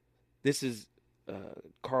 This is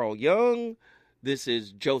Carl Jung. This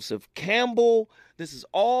is Joseph Campbell. This is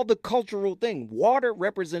all the cultural thing. Water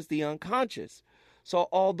represents the unconscious. So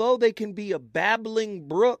although they can be a babbling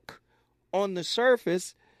brook on the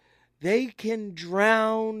surface, they can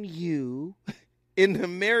drown you in the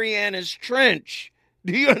Marianas Trench.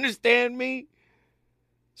 Do you understand me?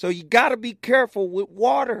 So you got to be careful with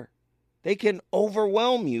water. They can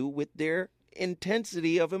overwhelm you with their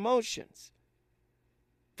intensity of emotions.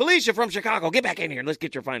 Felicia from Chicago, get back in here and let's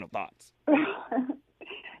get your final thoughts.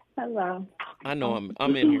 Hello. I know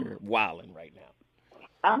I'm in here wilding right now.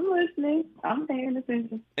 I'm listening. I'm paying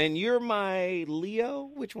attention. And you're my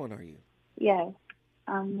Leo? Which one are you? Yes,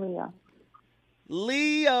 I'm Leo.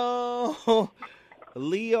 Leo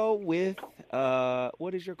with,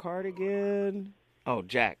 what is your card again? Oh,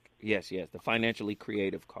 Jack. Yes, the financially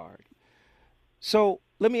creative card. So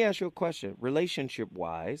let me ask you a question.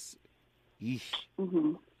 Relationship-wise,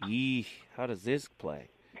 how does this play?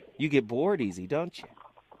 You get bored easy, don't you?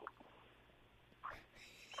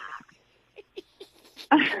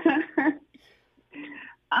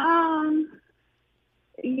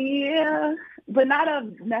 Yeah, but not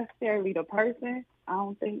of necessarily the person, I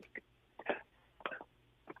don't think.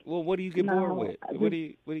 Well, what do you get bored with? What do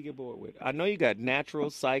you get bored with? I know you got natural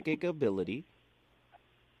psychic ability,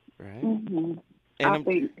 right? Mm-hmm.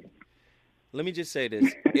 And let me just say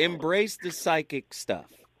this. Embrace the psychic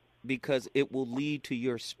stuff because it will lead to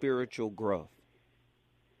your spiritual growth.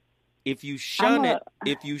 If you shun it,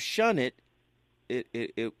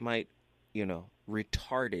 it might,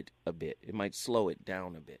 retard it a bit. It might slow it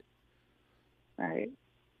down a bit. Right.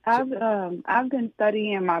 I've been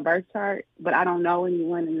studying my birth chart, but I don't know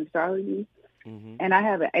anyone in astrology. Mm-hmm. And I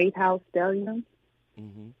have an 8th house stellium.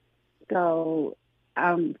 Mm-hmm. So,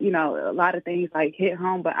 a lot of things like hit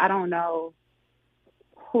home, but I don't know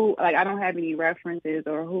who, I don't have any references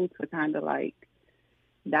or who to kind of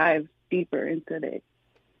dive deeper into that.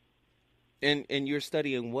 And you're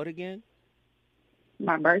studying what again?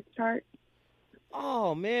 My birth chart.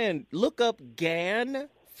 Oh, man. Look up GAN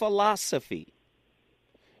philosophy.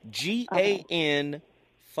 GAN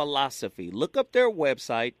philosophy. Look up their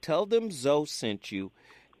website. Tell them Zoe sent you.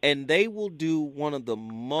 And they will do one of the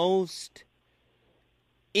most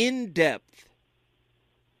in-depth,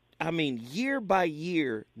 year by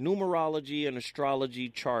year numerology and astrology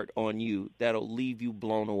chart on you that'll leave you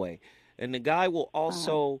blown away. And the guy will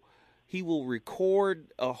also, he will record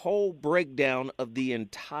a whole breakdown of the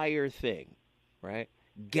entire thing, right?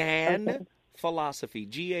 GAN philosophy,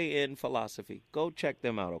 GAN philosophy. Go check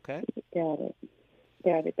them out, okay? Got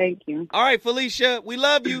it. Thank you. All right, Felicia, we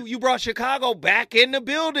love you. You brought Chicago back in the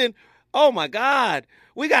building. Oh, my God.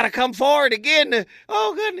 We got to come forward again.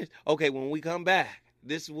 Oh, goodness. Okay, when we come back,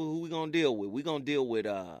 this is who we're going to deal with. We're going to deal with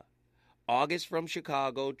August from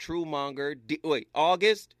Chicago, Truemonger.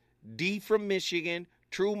 August, D from Michigan,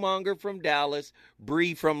 Truemonger from Dallas,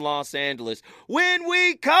 Bree from Los Angeles. When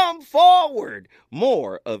we come forward,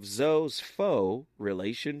 more of Zoe's faux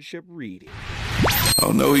relationship reading.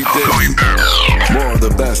 Oh, no, he didn't. More of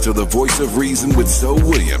the best of the voice of reason with Zoe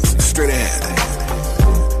Williams. Straight ahead.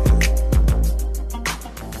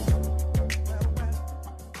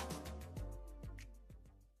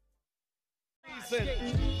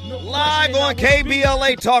 Live on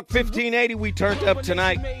KBLA Talk 1580. We turned up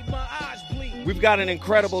tonight. We've got an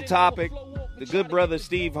incredible topic. The good brother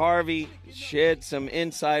Steve Harvey shed some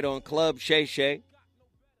insight on Club Shay Shay,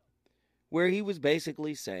 where he was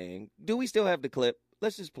basically saying, do we still have the clip?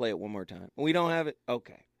 Let's just play it one more time. We don't have it?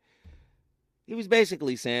 Okay. He was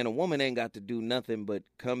basically saying a woman ain't got to do nothing but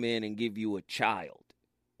come in and give you a child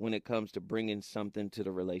when it comes to bringing something to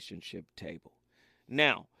the relationship table.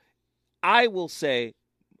 Now, I will say,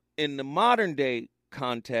 in the modern day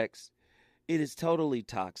context, it is totally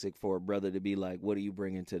toxic for a brother to be like, what are you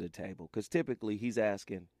bringing to the table? Because typically he's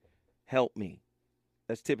asking, help me.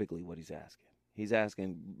 That's typically what he's asking. He's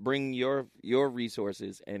asking, bring your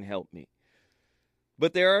resources and help me.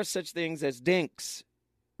 But there are such things as dinks,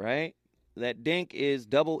 right? That dink is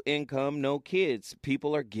double income, no kids.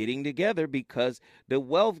 People are getting together because the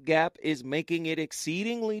wealth gap is making it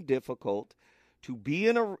exceedingly difficult to be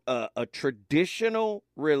in a traditional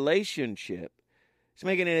relationship. It's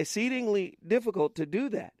making it exceedingly difficult to do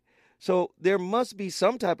that. So there must be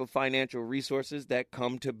some type of financial resources that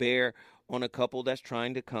come to bear on a couple that's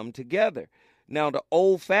trying to come together. Now, the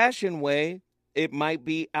old-fashioned way, it might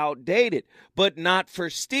be outdated, but not for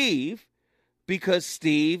Steve, because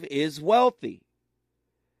Steve is wealthy.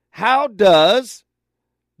 How does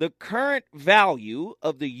the current value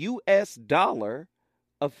of the U.S. dollar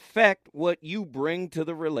affect what you bring to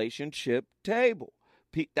the relationship table?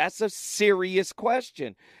 That's a serious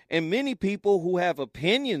question. And many people who have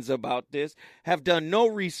opinions about this have done no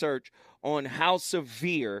research on how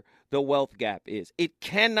severe the wealth gap is. It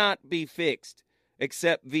cannot be fixed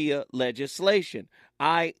except via legislation,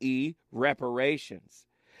 i.e. reparations.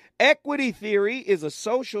 Equity theory is a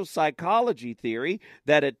social psychology theory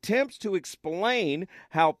that attempts to explain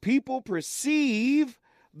how people perceive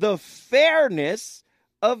the fairness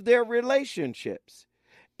of their relationships.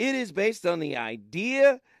 It is based on the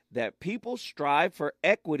idea that people strive for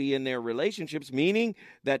equity in their relationships, meaning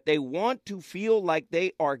that they want to feel like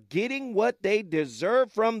they are getting what they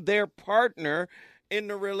deserve from their partner in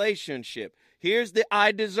the relationship. Here's the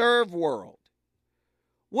I deserve world.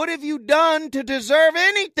 What have you done to deserve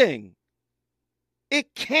anything?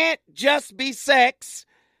 It can't just be sex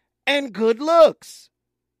and good looks.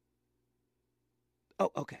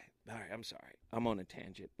 Oh, okay. All right, I'm sorry. I'm on a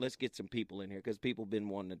tangent. Let's get some people in here because people have been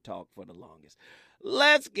wanting to talk for the longest.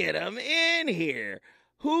 Let's get them in here.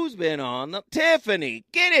 Who's been on? Tiffany.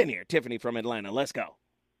 Get in here. Tiffany from Atlanta. Let's go.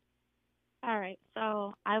 All right.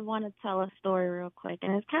 So I want to tell a story real quick.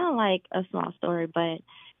 And it's kind of like a small story, but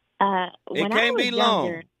when I was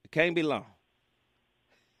younger, It can't be long.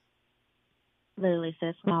 Literally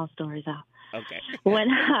says small stories out. Okay. When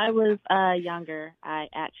I was younger, I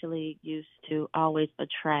actually used to always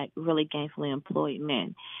attract really gainfully employed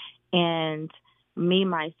men. And me,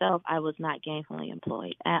 myself, I was not gainfully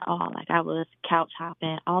employed at all. Like, I was couch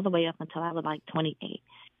hopping all the way up until I was like 28.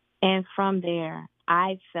 And from there,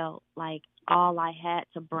 I felt like all I had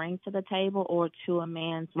to bring to the table or to a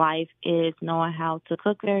man's life is knowing how to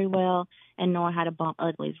cook very well and knowing how to bump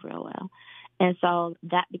uglies real well. And so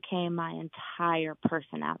that became my entire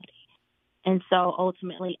personality. And so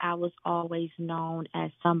ultimately I was always known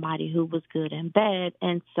as somebody who was good in bed.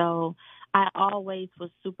 And so I always was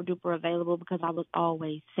super duper available because I was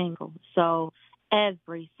always single. So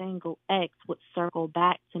every single ex would circle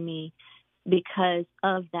back to me because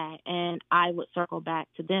of that, and I would circle back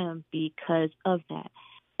to them because of that.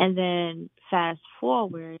 And then fast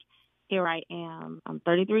forward, here I am. I'm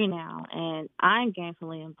 33 now, and I'm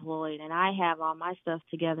gainfully employed, and I have all my stuff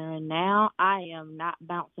together, and now I am not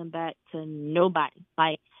bouncing back to nobody,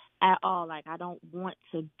 like, at all. Like, I don't want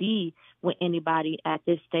to be with anybody at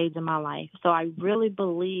this stage in my life. So I really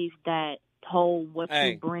believe that whole what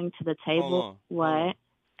you bring to the table, what?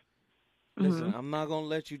 Listen, I'm not going to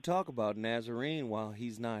let you talk about Nazarene while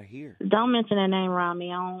he's not here. Don't mention that name around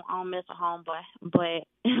me. I don't miss a homeboy, but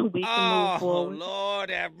we can move forward. Oh, Lord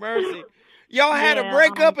have mercy. Y'all had a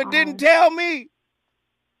breakup and didn't tell me.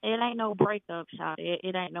 It ain't no breakup, shawty.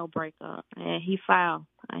 It ain't no breakup. And he foul.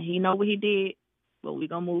 He know what he did, but we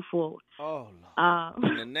going to move forward. Oh, Lord.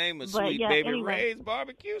 In the name of sweet baby Ray's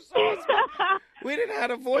barbecue sauce. We didn't have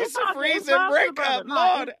a voice of reason breakup,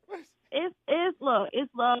 Lord. It's love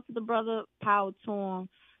to the brother, power to him,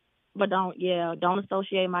 but don't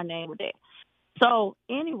associate my name with that. So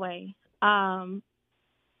anyway,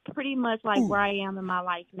 pretty much like where I am in my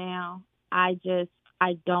life now, I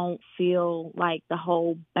don't feel like the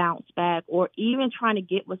whole bounce back or even trying to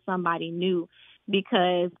get with somebody new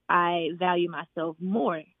because I value myself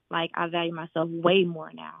more. Like I value myself way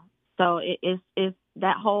more now. So it's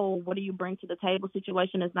that whole what do you bring to the table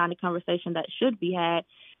situation is not a conversation that should be had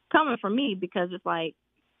coming from me because it's like,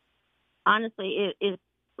 honestly, it's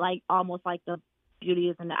like almost like the beauty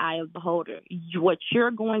is in the eye of the beholder. What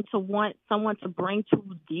you're going to want someone to bring to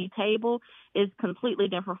the table is completely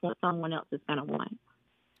different from what someone else is going to want.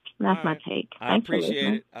 That's my take. I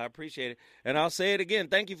appreciate it. I appreciate it. And I'll say it again.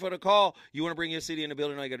 Thank you for the call. You want to bring your city in the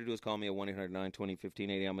building? All you got to do is call me at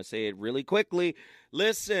 1-800-920-1580. I'm going to say it really quickly.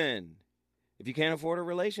 Listen, if you can't afford a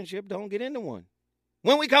relationship, don't get into one.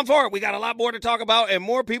 When we come forward, we got a lot more to talk about and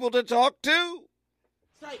more people to talk to.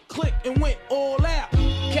 Click and went all out.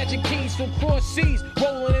 Catching keys from cross seas,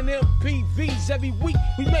 rolling in MPVs every week.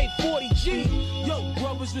 We made 40 G. Yo,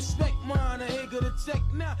 brothers, respect mine. I ain't gonna take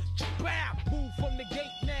now. Bow, move from the gate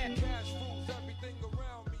now. Cash rules everything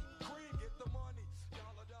around me. Cream, get the money.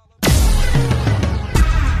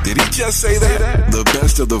 Did he just say that? The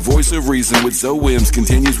best of the voice of reason with Zoe Williams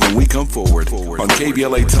continues when we come forward on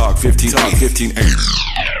KBLA Talk 1580.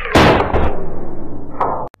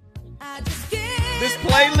 This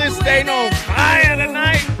playlist ain't on fire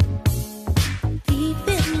tonight.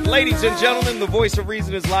 Ladies and gentlemen, the voice of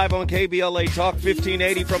reason is live on KBLA Talk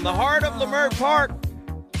 1580 from the heart of Leimert Park.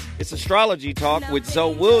 It's Astrology Talk with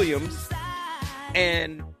Zoe Williams.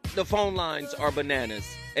 And the phone lines are bananas.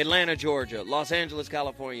 Atlanta, Georgia, Los Angeles,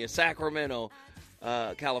 California, Sacramento,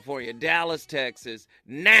 California, Dallas, Texas,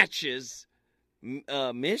 Natchez,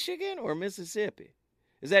 Michigan or Mississippi?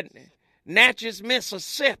 Is that Natchez,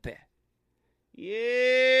 Mississippi?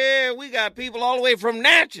 Yeah, we got people all the way from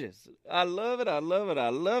Natchez. I love it, I love it, I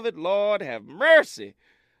love it. Lord have mercy.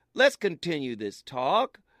 Let's continue this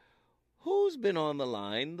talk. Who's been on the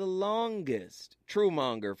line the longest?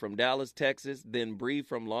 Truemonger from Dallas, Texas, then Bree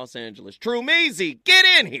from Los Angeles. Trumeezy, get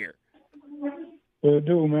in here. What it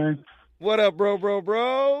do, man? What up, bro?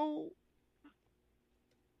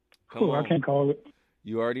 Come on. I can't call it.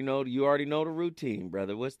 You already know the routine,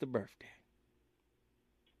 brother. What's the birthday?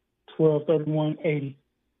 12/31/80.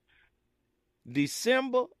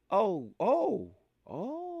 December. Oh.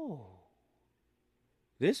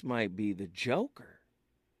 This might be the Joker.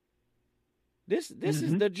 This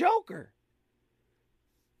is the Joker.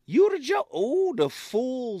 You the Joker. Oh, the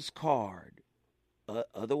Fool's card.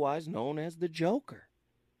 Otherwise known as the Joker.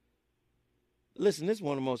 Listen, this is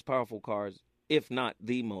one of the most powerful cards, if not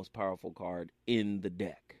the most powerful card in the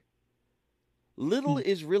deck. Little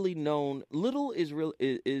is really known about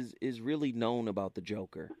the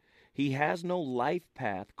Joker. He has no life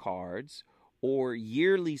path cards or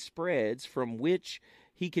yearly spreads from which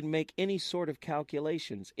he can make any sort of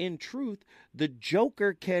calculations. In truth, the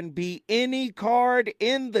Joker can be any card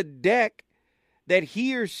in the deck that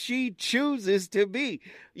he or she chooses to be.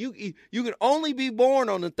 You can only be born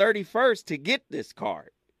on the 31st to get this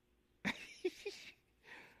card.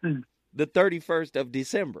 The 31st of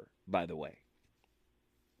December, by the way.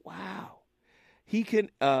 Wow.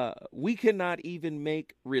 we cannot even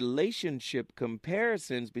make relationship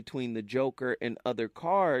comparisons between the Joker and other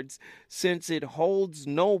cards since it holds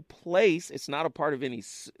no place. It's not a part of any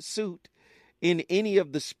suit in any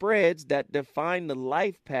of the spreads that define the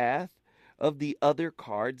life path of the other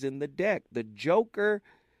cards in the deck. The Joker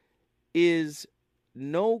is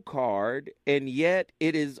no card, and yet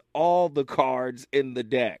it is all the cards in the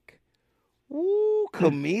deck. Ooh,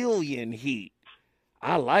 chameleon heat.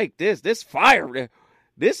 I like this. This fire.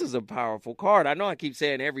 This is a powerful card. I know I keep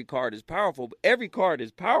saying every card is powerful, but every card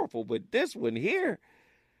is powerful, but this one here,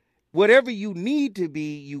 whatever you need to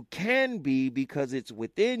be, you can be because it's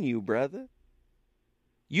within you, brother.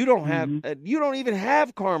 You don't have, you don't even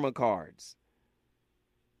have karma cards.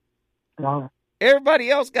 Wow. Everybody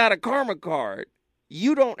else got a karma card.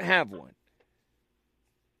 You don't have one.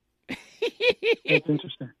 That's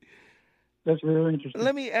interesting. That's really interesting.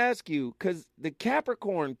 Let me ask you, because the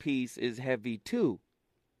Capricorn piece is heavy too.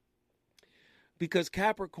 Because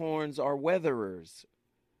Capricorns are weatherers.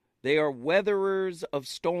 They are weatherers of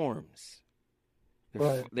storms.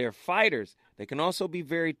 They're fighters. They can also be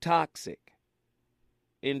very toxic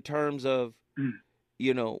in terms of,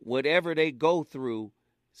 you know, whatever they go through,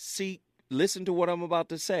 listen to what I'm about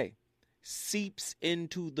to say, seeps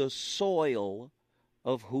into the soil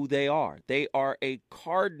of who they are. They are a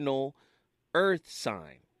cardinal earth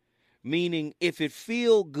sign, meaning if it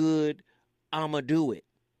feel good, I'ma do it.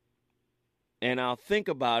 And I'll think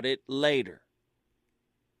about it later.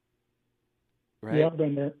 Right? Yeah, I've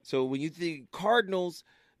done that. So when you think cardinals,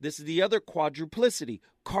 this is the other quadruplicity.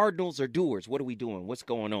 Cardinals are doers. What are we doing? What's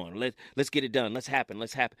going on? Let's get it done. Let's happen.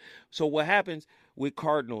 So what happens with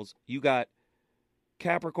cardinals, you got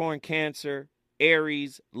Capricorn, Cancer,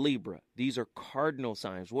 Aries, Libra. These are cardinal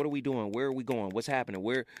signs. What are we doing? Where are we going? What's happening?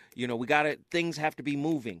 Where, you know, things have to be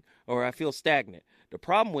moving or I feel stagnant. The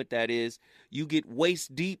problem with that is you get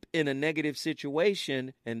waist deep in a negative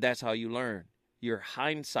situation and that's how you learn. You're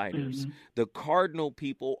hindsighters. The cardinal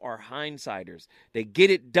people are hindsighters. They get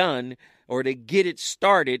it done or they get it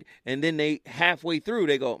started and then they halfway through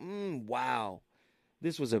they go, wow,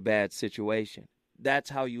 this was a bad situation. That's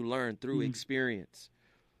how you learn through experience.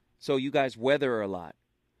 So you guys weather a lot,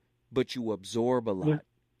 but you absorb a lot. Yeah.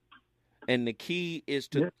 And the key is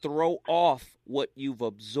to throw off what you've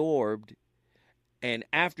absorbed. And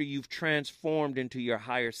after you've transformed into your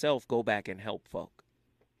higher self, go back and help folk.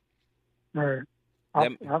 All right.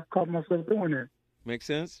 I've caught myself doing that. Make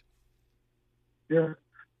sense? Yeah.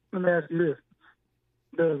 Let me ask you this.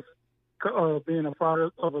 Does being a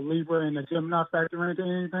product of a Libra and a Gemini factor into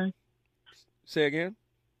anything? Say again?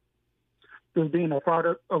 Does being a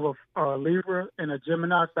product of a Libra and a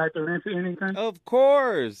Gemini factor into anything? Of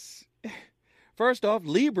course. First off,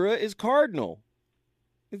 Libra is cardinal.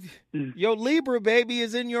 Your Libra baby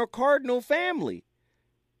is in your cardinal family.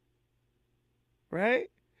 Right?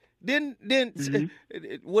 Then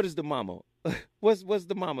what is the mama? What's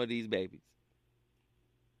the mama of these babies?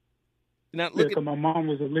 Now look my mom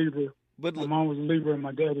was a Libra. But my mom was a Libra and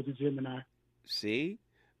my dad was a Gemini. See?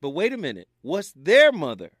 But wait a minute. What's their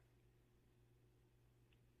mother?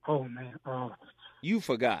 Oh man. You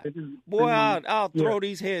forgot. Boy, I'll throw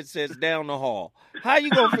these headsets down the hall. How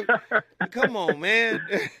you gonna come on, man.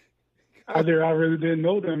 I really didn't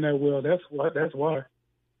know them that well. That's why.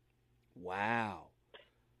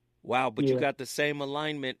 Wow, but you got the same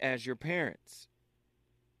alignment as your parents.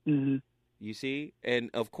 You see? And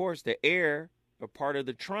of course the air are part of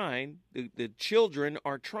the trine. The children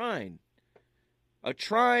are trine. A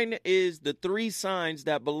trine is the three signs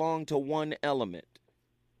that belong to one element.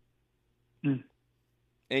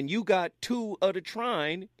 And you got two of the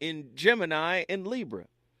trine in Gemini and Libra.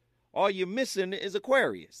 All you're missing is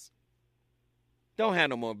Aquarius. Don't have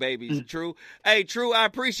no more babies, True. Hey, True, I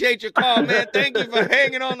appreciate your call, man. Thank you for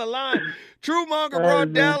hanging on the line. True Monger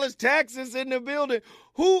brought Dallas, Texas in the building.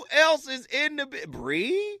 Who else is in the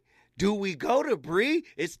Bree? Do we go to Bree?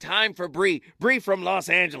 It's time for Bree. Bree from Los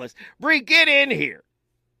Angeles. Bree, get in here.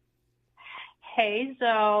 Hey,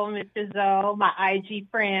 Zoe, Mr. Zoe, my IG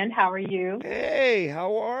friend. How are you? Hey,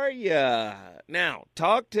 how are ya? Now,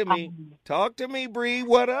 talk to me. Talk to me, Bree.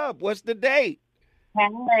 What up? What's the date?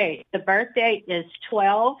 Hey, the birth date is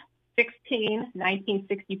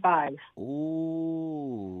 12/16/1965.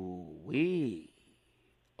 Ooh, we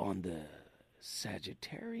on the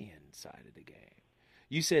Sagittarian side of the game.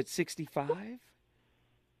 You said 65?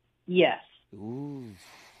 Yes. Ooh,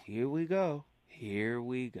 here we go.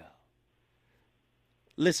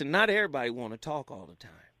 Listen, not everybody want to talk all the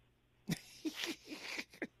time.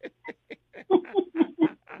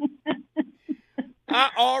 I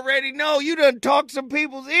already know you done talked some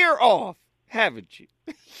people's ear off, haven't you?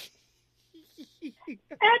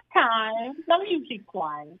 At times. I'm usually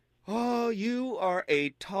quiet. Oh, you are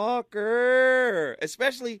a talker,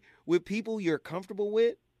 especially with people you're comfortable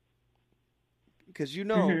with, because you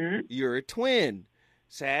know you're a twin.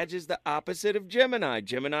 Sag is the opposite of Gemini.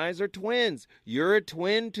 Geminis are twins. You're a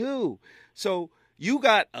twin too. So you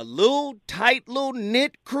got a little tight little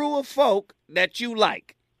knit crew of folk that you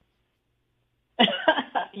like.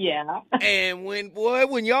 Yeah. And when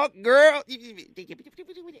y'all girl,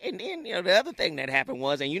 and then the other thing that happened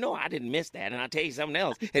was, and I didn't miss that, and I'll tell you something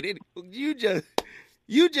else. And you just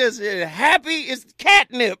happy it's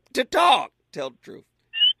catnip to talk. Tell the truth.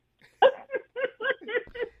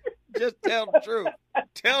 Just tell the truth.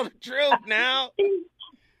 Tell the truth now.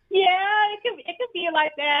 Yeah, it could be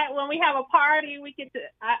like that. When we have a party, we get to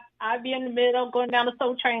I'd be in the middle, going down the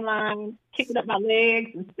Soul Train line, kicking up my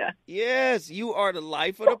legs and stuff. Yes, you are the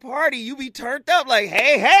life of the party. You be turned up like,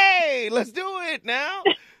 hey, let's do it now.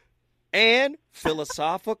 And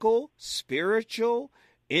philosophical, spiritual,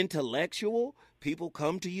 intellectual, people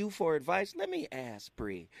come to you for advice. Let me ask,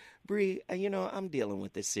 Bree, I'm dealing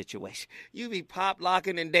with this situation. You be pop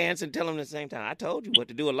locking and dancing, telling them at the same time, I told you what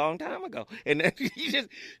to do a long time ago. And then you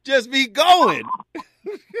just be going.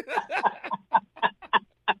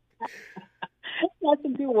 That's a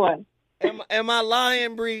good one. Am I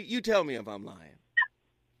lying, Bree? You tell me if I'm lying.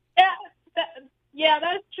 Yeah,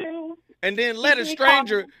 that's true. And then let a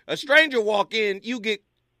stranger walk in, you get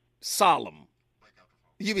solemn.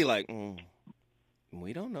 You be like,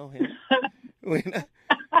 we don't know him.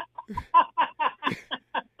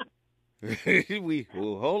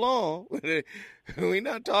 Hold on. We're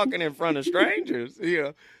not talking in front of strangers.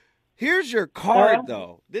 Here's your card,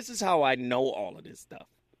 though. This is how I know all of this stuff.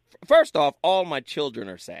 First off, all my children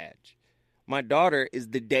are Sag. My daughter is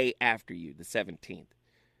the day after you, the 17th.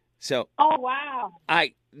 So, oh wow,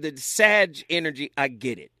 the Sag energy, I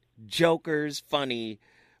get it. Jokers, funny,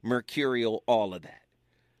 mercurial, all of that.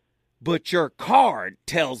 But your card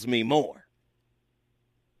tells me more.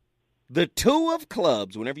 The 2 of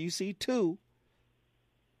clubs, whenever you see 2,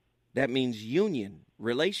 that means union,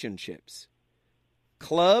 relationships.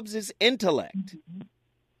 Clubs is intellect.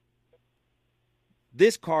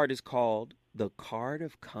 This card is called the card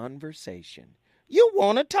of conversation. You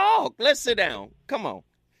want to talk. Let's sit down. Come on.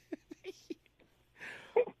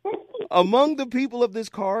 Among the people of this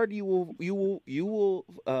card, you will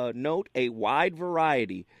note a wide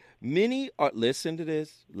variety. Many are, listen to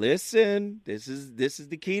this. Listen, this is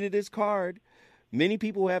the key to this card. Many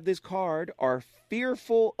people who have this card are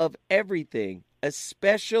fearful of everything,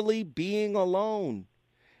 especially being alone,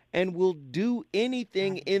 and will do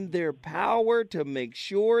anything in their power to make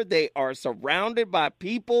sure they are surrounded by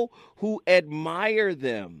people who admire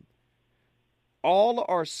them. All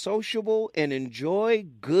are sociable and enjoy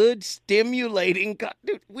good, stimulating.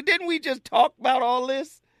 Didn't we just talk about all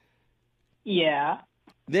this? Yeah.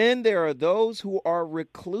 Then there are those who are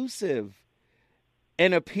reclusive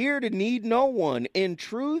and appear to need no one. In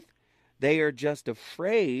truth, they are just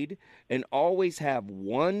afraid and always have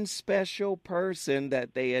one special person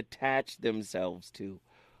that they attach themselves to.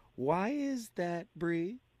 Why is that,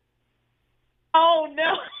 Bree? Oh,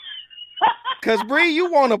 no. Because, Bree,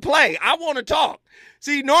 you want to play. I want to talk.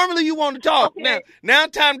 See, normally you want to talk. Okay. Now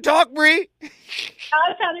time to talk, Bree.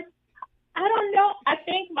 I don't know. I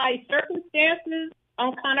think my circumstances,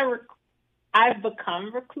 I've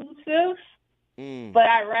become reclusive, but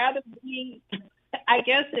I'd rather be, I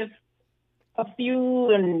guess if a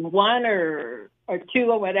few and one or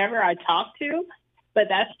two or whatever I talk to, but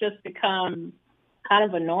that's just become kind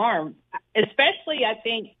of a norm, especially I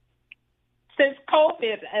think since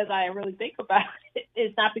COVID, as I really think about it,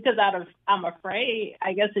 it's not because I'm afraid.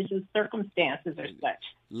 I guess it's just circumstances or such.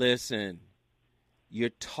 Listen, you're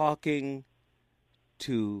talking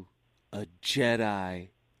to a Jedi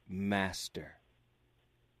master.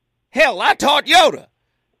 Hell, I taught Yoda.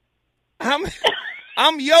 I'm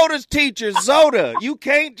Yoda's teacher, Zoda. You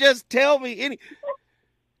can't just tell me any.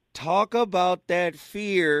 Talk about that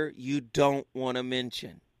fear you don't want to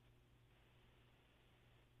mention.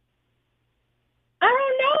 I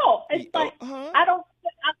don't know. It's like I don't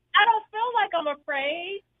feel like I'm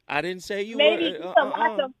afraid. I didn't say you Maybe were.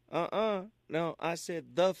 No, I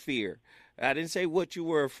said the fear. I didn't say what you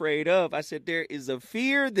were afraid of. I said there is a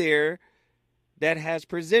fear there that has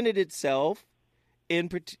presented itself in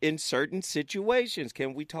certain situations.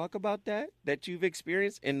 Can we talk about that you've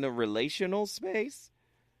experienced in the relational space?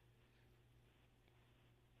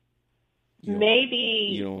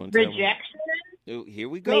 Maybe rejection. Oh, here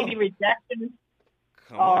we go. Maybe rejection.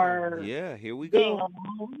 Yeah, here we go.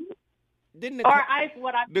 Didn't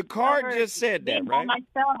the card just said that, right?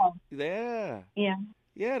 Myself. Yeah. Yeah.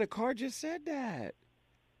 Yeah, the card just said that.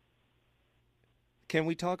 Can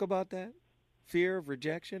we talk about that? Fear of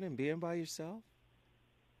rejection and being by yourself?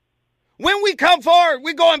 When we come forward,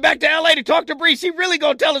 we're going back to L.A. to talk to Bree. She really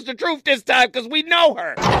going to tell us the truth this time because we know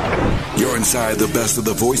her. You're inside the best of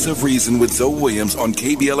the Voice of Reason with Zoe Williams on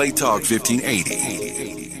KBLA Talk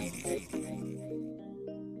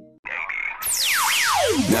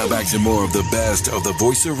 1580. Now back to more of the best of the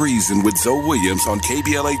Voice of Reason with Zoe Williams on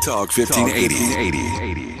KBLA Talk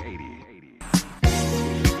 1580.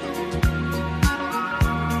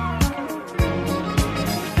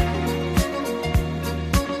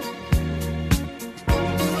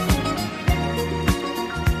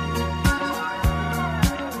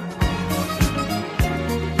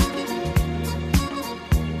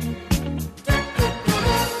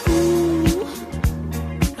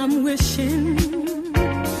 I'm wishing,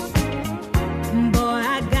 boy,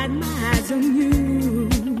 I got my eyes on you.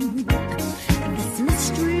 This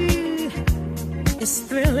mystery is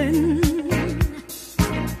thrilling.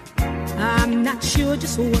 I'm not sure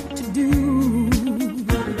just what to do.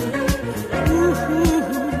 Ooh,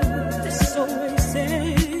 this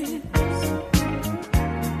oasis,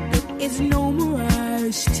 it is no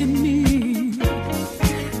mirage to me.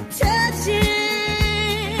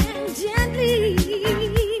 Touching gently.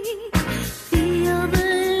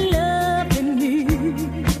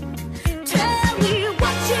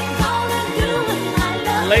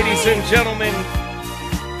 Ladies and gentlemen,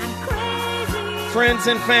 friends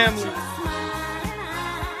and family,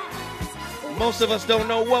 most of us don't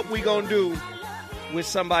know what we gonna do with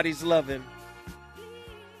somebody's loving.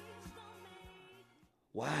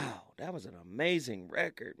 Wow, that was an amazing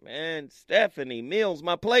record, man. Stephanie Mills,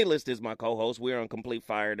 my playlist is my co-host. We're on Complete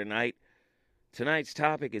Fire tonight. Tonight's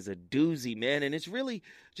topic is a doozy, man, and it's really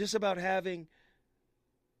just about having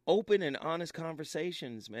open and honest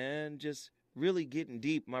conversations, man. Just really getting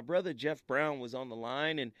deep. My brother Jeff Brown was on the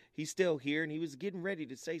line, and he's still here, and he was getting ready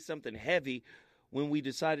to say something heavy when we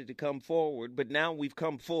decided to come forward. But now we've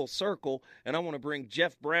come full circle, and I want to bring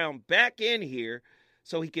Jeff Brown back in here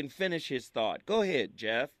so he can finish his thought. Go ahead,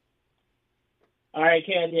 Jeff. All right,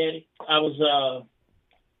 Cat Daddy. I was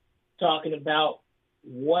talking about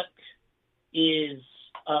what is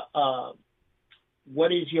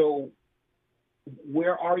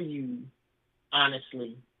where are you,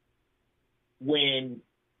 honestly, when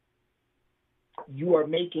you are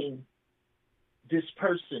making this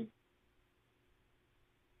person?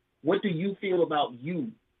 What do you feel about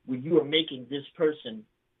you when you are making this person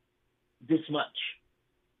this much?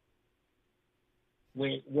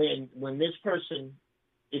 When this person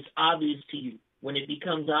is obvious to you, when it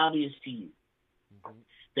becomes obvious to you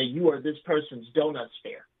that you are this person's donut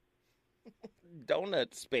spare.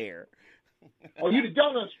 Donut spare. Oh, you the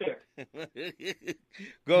donut spare.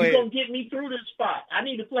 Go ahead. You're going to get me through this spot. I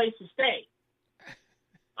need a place to stay.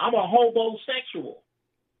 I'm a hobosexual.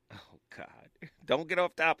 Oh, God. Don't get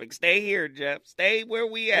off topic. Stay here, Jeff. Stay where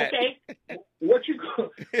we at. Okay. What you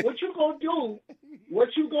gonna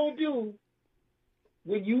do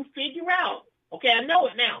when you figure out, okay, I know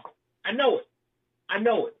it now. I know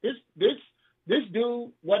it. This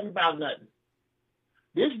dude wasn't about nothing.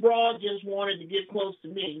 This broad just wanted to get close to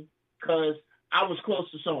me because I was close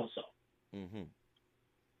to so-and-so.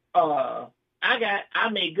 I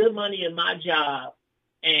made good money in my job,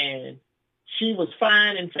 and she was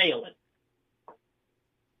fine and failing.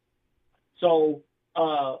 So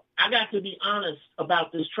I got to be honest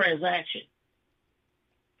about this transaction.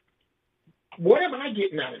 What am I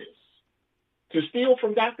getting out of this? To steal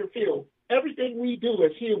from Dr. Phil, everything we do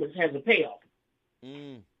as humans has a payoff.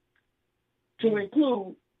 To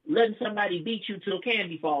include letting somebody beat you till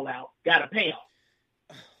candy fall out, got a payoff.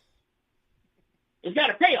 It's got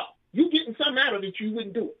a payoff. You getting something out of it, you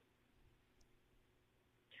wouldn't do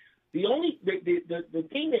it. The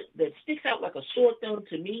thing that sticks out like a sore thumb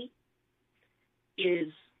to me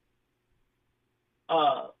is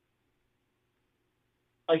a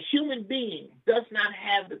human being does not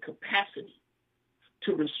have the capacity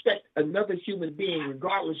to respect another human being,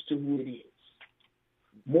 regardless to who it is,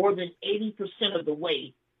 more than 80% of the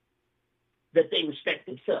way that they respect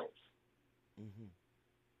themselves.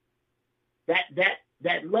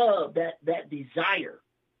 That love, that desire,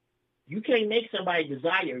 you can't make somebody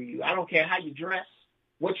desire you. I don't care how you dress,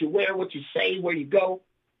 what you wear, what you say, where you go.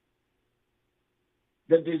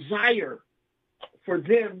 The desire for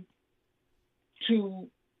them to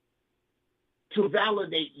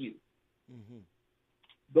validate you.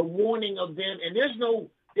 The warning of them, and there's no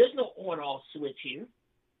on-off switch here.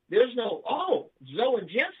 There's no, Zoe and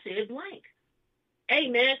Jeff said blank. Hey,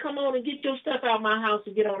 man, come on and get your stuff out of my house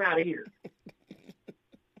and get on out of here.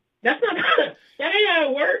 That ain't how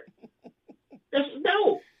it works.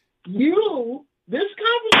 No. You This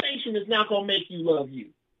conversation is not going to make you love you.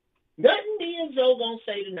 Nothing me and Zoe going to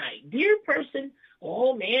say tonight. Dear person,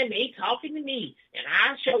 oh, man, they talking to me, and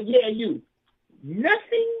I show, yeah, you.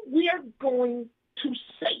 Nothing we are going to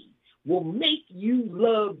say will make you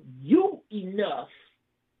love you enough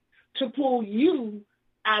to pull you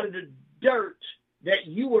out of the dirt that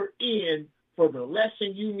you were in for the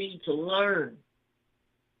lesson you need to learn.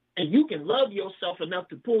 And you can love yourself enough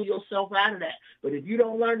to pull yourself out of that. But if you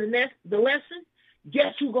don't learn the lesson,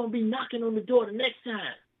 guess who's going to be knocking on the door the next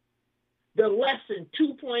time? The lesson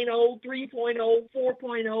 2.0, 3.0,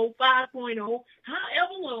 4.0, 5.0,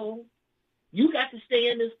 however long you got to stay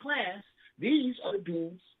in this class. These are the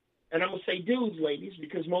dudes, and I'm going to say dudes, ladies,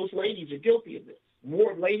 because most ladies are guilty of this.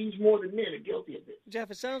 More ladies, more than men, are guilty of this.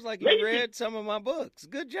 Jeff, it sounds like you read some of my books.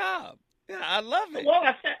 Good job. Yeah, I love it. Well,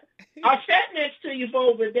 I sat next to you for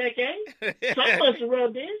over a decade. Some must have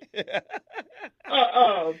rubbed in.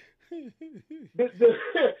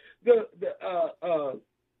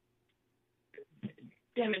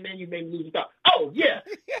 Damn it, man, you made me lose the thought. Oh, yeah.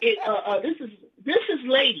 This is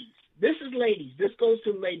ladies. This is ladies. This goes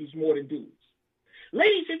to ladies more than dudes.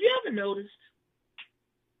 Ladies, have you ever noticed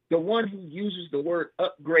the one who uses the word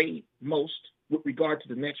upgrade most with regard to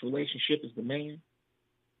the next relationship is the man?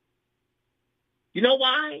 You know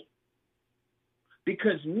why?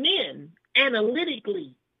 Because men,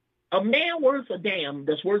 analytically, a man worth a damn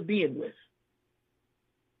that's worth being with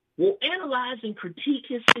will analyze and critique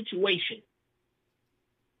his situation,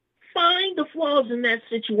 find the flaws in that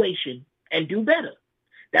situation, and do better.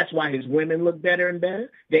 That's why his women look better and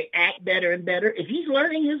better. They act better and better. If he's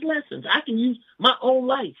learning his lessons, I can use my own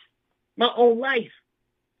life. My own life.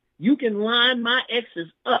 You can line my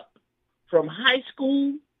exes up from high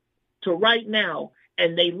school to right now,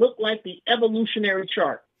 and they look like the evolutionary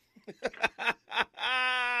chart.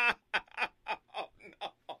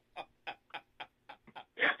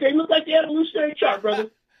 They look like the evolutionary chart, brother.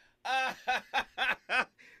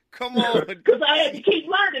 Come on. Because I had to keep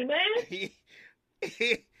learning, man.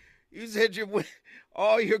 You said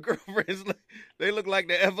all your girlfriends, they look like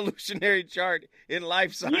the evolutionary chart in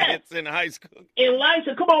life science in high school. In life,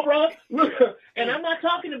 come on, bro. Look, and I'm not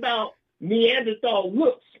talking about Neanderthal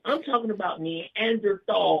looks. I'm talking about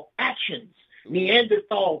Neanderthal actions,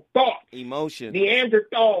 Neanderthal thoughts, emotions,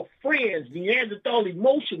 Neanderthal friends, Neanderthal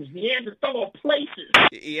emotions, Neanderthal places,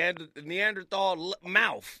 Neanderthal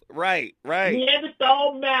mouth. Right.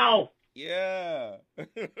 Neanderthal mouth. Yeah.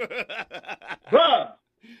 Bruh.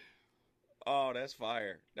 Oh, that's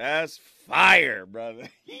fire. That's fire, brother.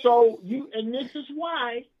 So and this is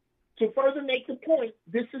why, to further make the point,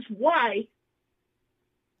 this is why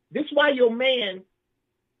your man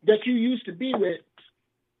that you used to be with,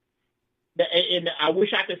 and I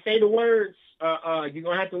wish I could say the words, you're going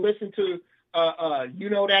to have to listen to You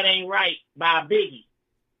Know That Ain't Right by Biggie.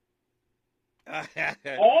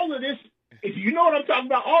 All of this, if you know what I'm talking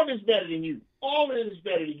about, all of this is better than you. All of it is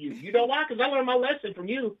better than you. You know why? Because I learned my lesson from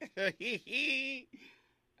you. Pretty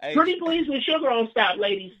please with sugar on stop,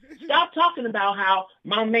 ladies. Stop talking about how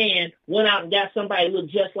my man went out and got somebody who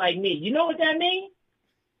looked just like me. You know what that means?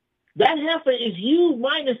 That heifer is you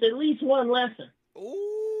minus at least one lesson. Ooh.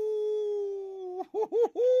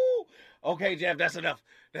 Okay, Jeff, that's enough.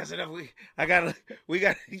 That's enough. We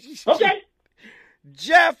got. Okay.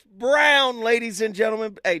 Jeff Brown, ladies and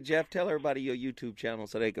gentlemen. Hey, Jeff, tell everybody your YouTube channel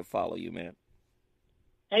so they can follow you, man.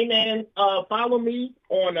 Hey, man, follow me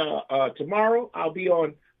on tomorrow. I'll be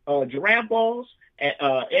on Giraffe Balls at,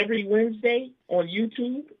 every Wednesday on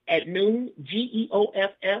YouTube at noon,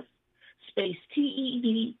 GEOFF, space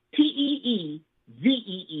TEEVEE,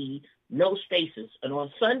 no spaces. And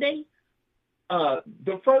on Sunday,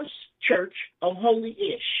 the First Church of Holy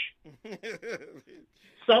Ish.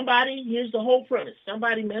 Here's the whole premise.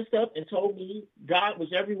 Somebody messed up and told me God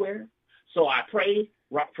was everywhere. So I prayed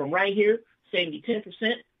from right here, save me 10%.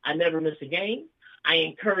 I never miss a game. I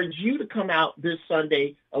encourage you to come out this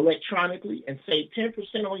Sunday electronically and save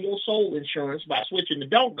 10% on your soul insurance by switching to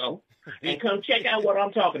Don't Go and come check out what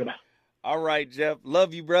I'm talking about. All right, Jeff.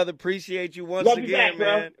 Love you, brother. Appreciate you once Love again, you back,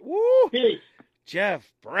 man. Bro. Woo! Peace.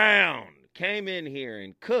 Jeff Brown came in here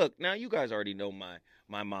and cooked. Now, you guys already know my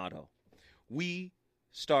motto. We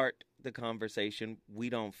start the conversation. We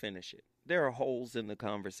don't finish it. There are holes in the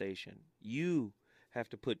conversation. You have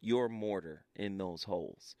to put your mortar in those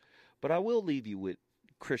holes. But I will leave you with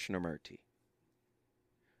Krishnamurti.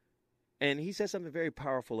 And he said something very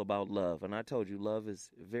powerful about love. And I told you, love is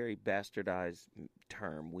a very bastardized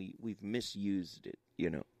term. We've misused it, you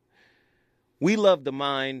know. We love the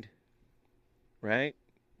mind, right?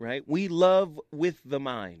 Right? We love with the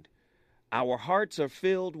mind. Our hearts are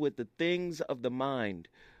filled with the things of the mind,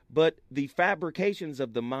 But the fabrications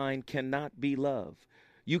of the mind cannot be love.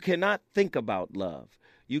 You cannot think about love.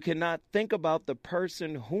 You cannot think about the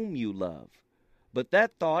person whom you love. But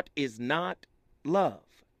that thought is not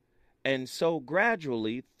love. And so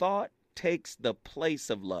gradually, thought takes the place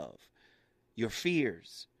of love. Your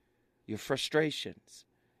fears, your frustrations,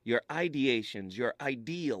 your ideations, your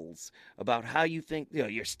ideals about how you think,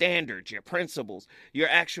 your standards, your principles. You're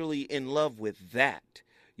actually in love with that.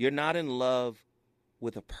 You're not in love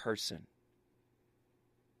with a person.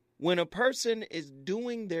 When a person is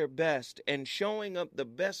doing their best and showing up the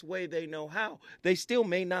best way they know how, they still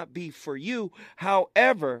may not be for you.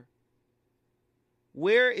 However,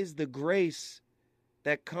 where is the grace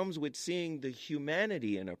that comes with seeing the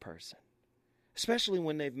humanity in a person, especially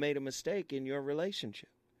when they've made a mistake in your relationship?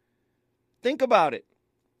 Think about it.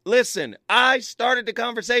 Listen, I started the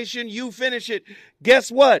conversation, you finish it.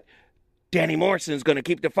 Guess what? Danny Morrison's going to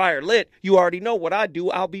keep the fire lit. You already know what I do.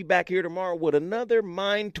 I'll be back here tomorrow with another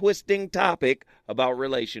mind-twisting topic about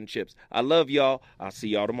relationships. I love y'all. I'll see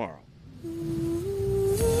y'all tomorrow.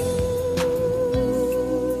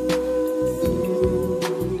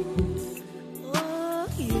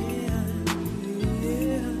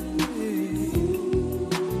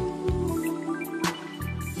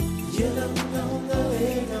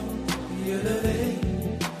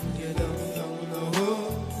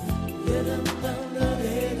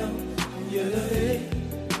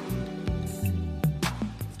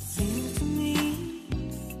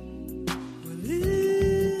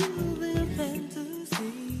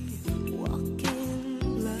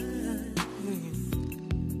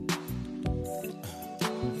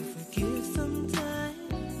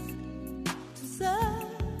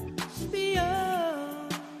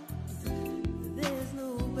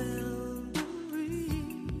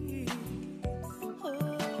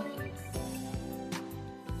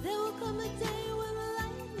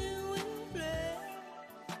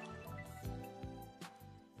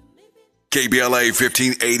 KBLA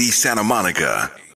 1580 Santa Monica.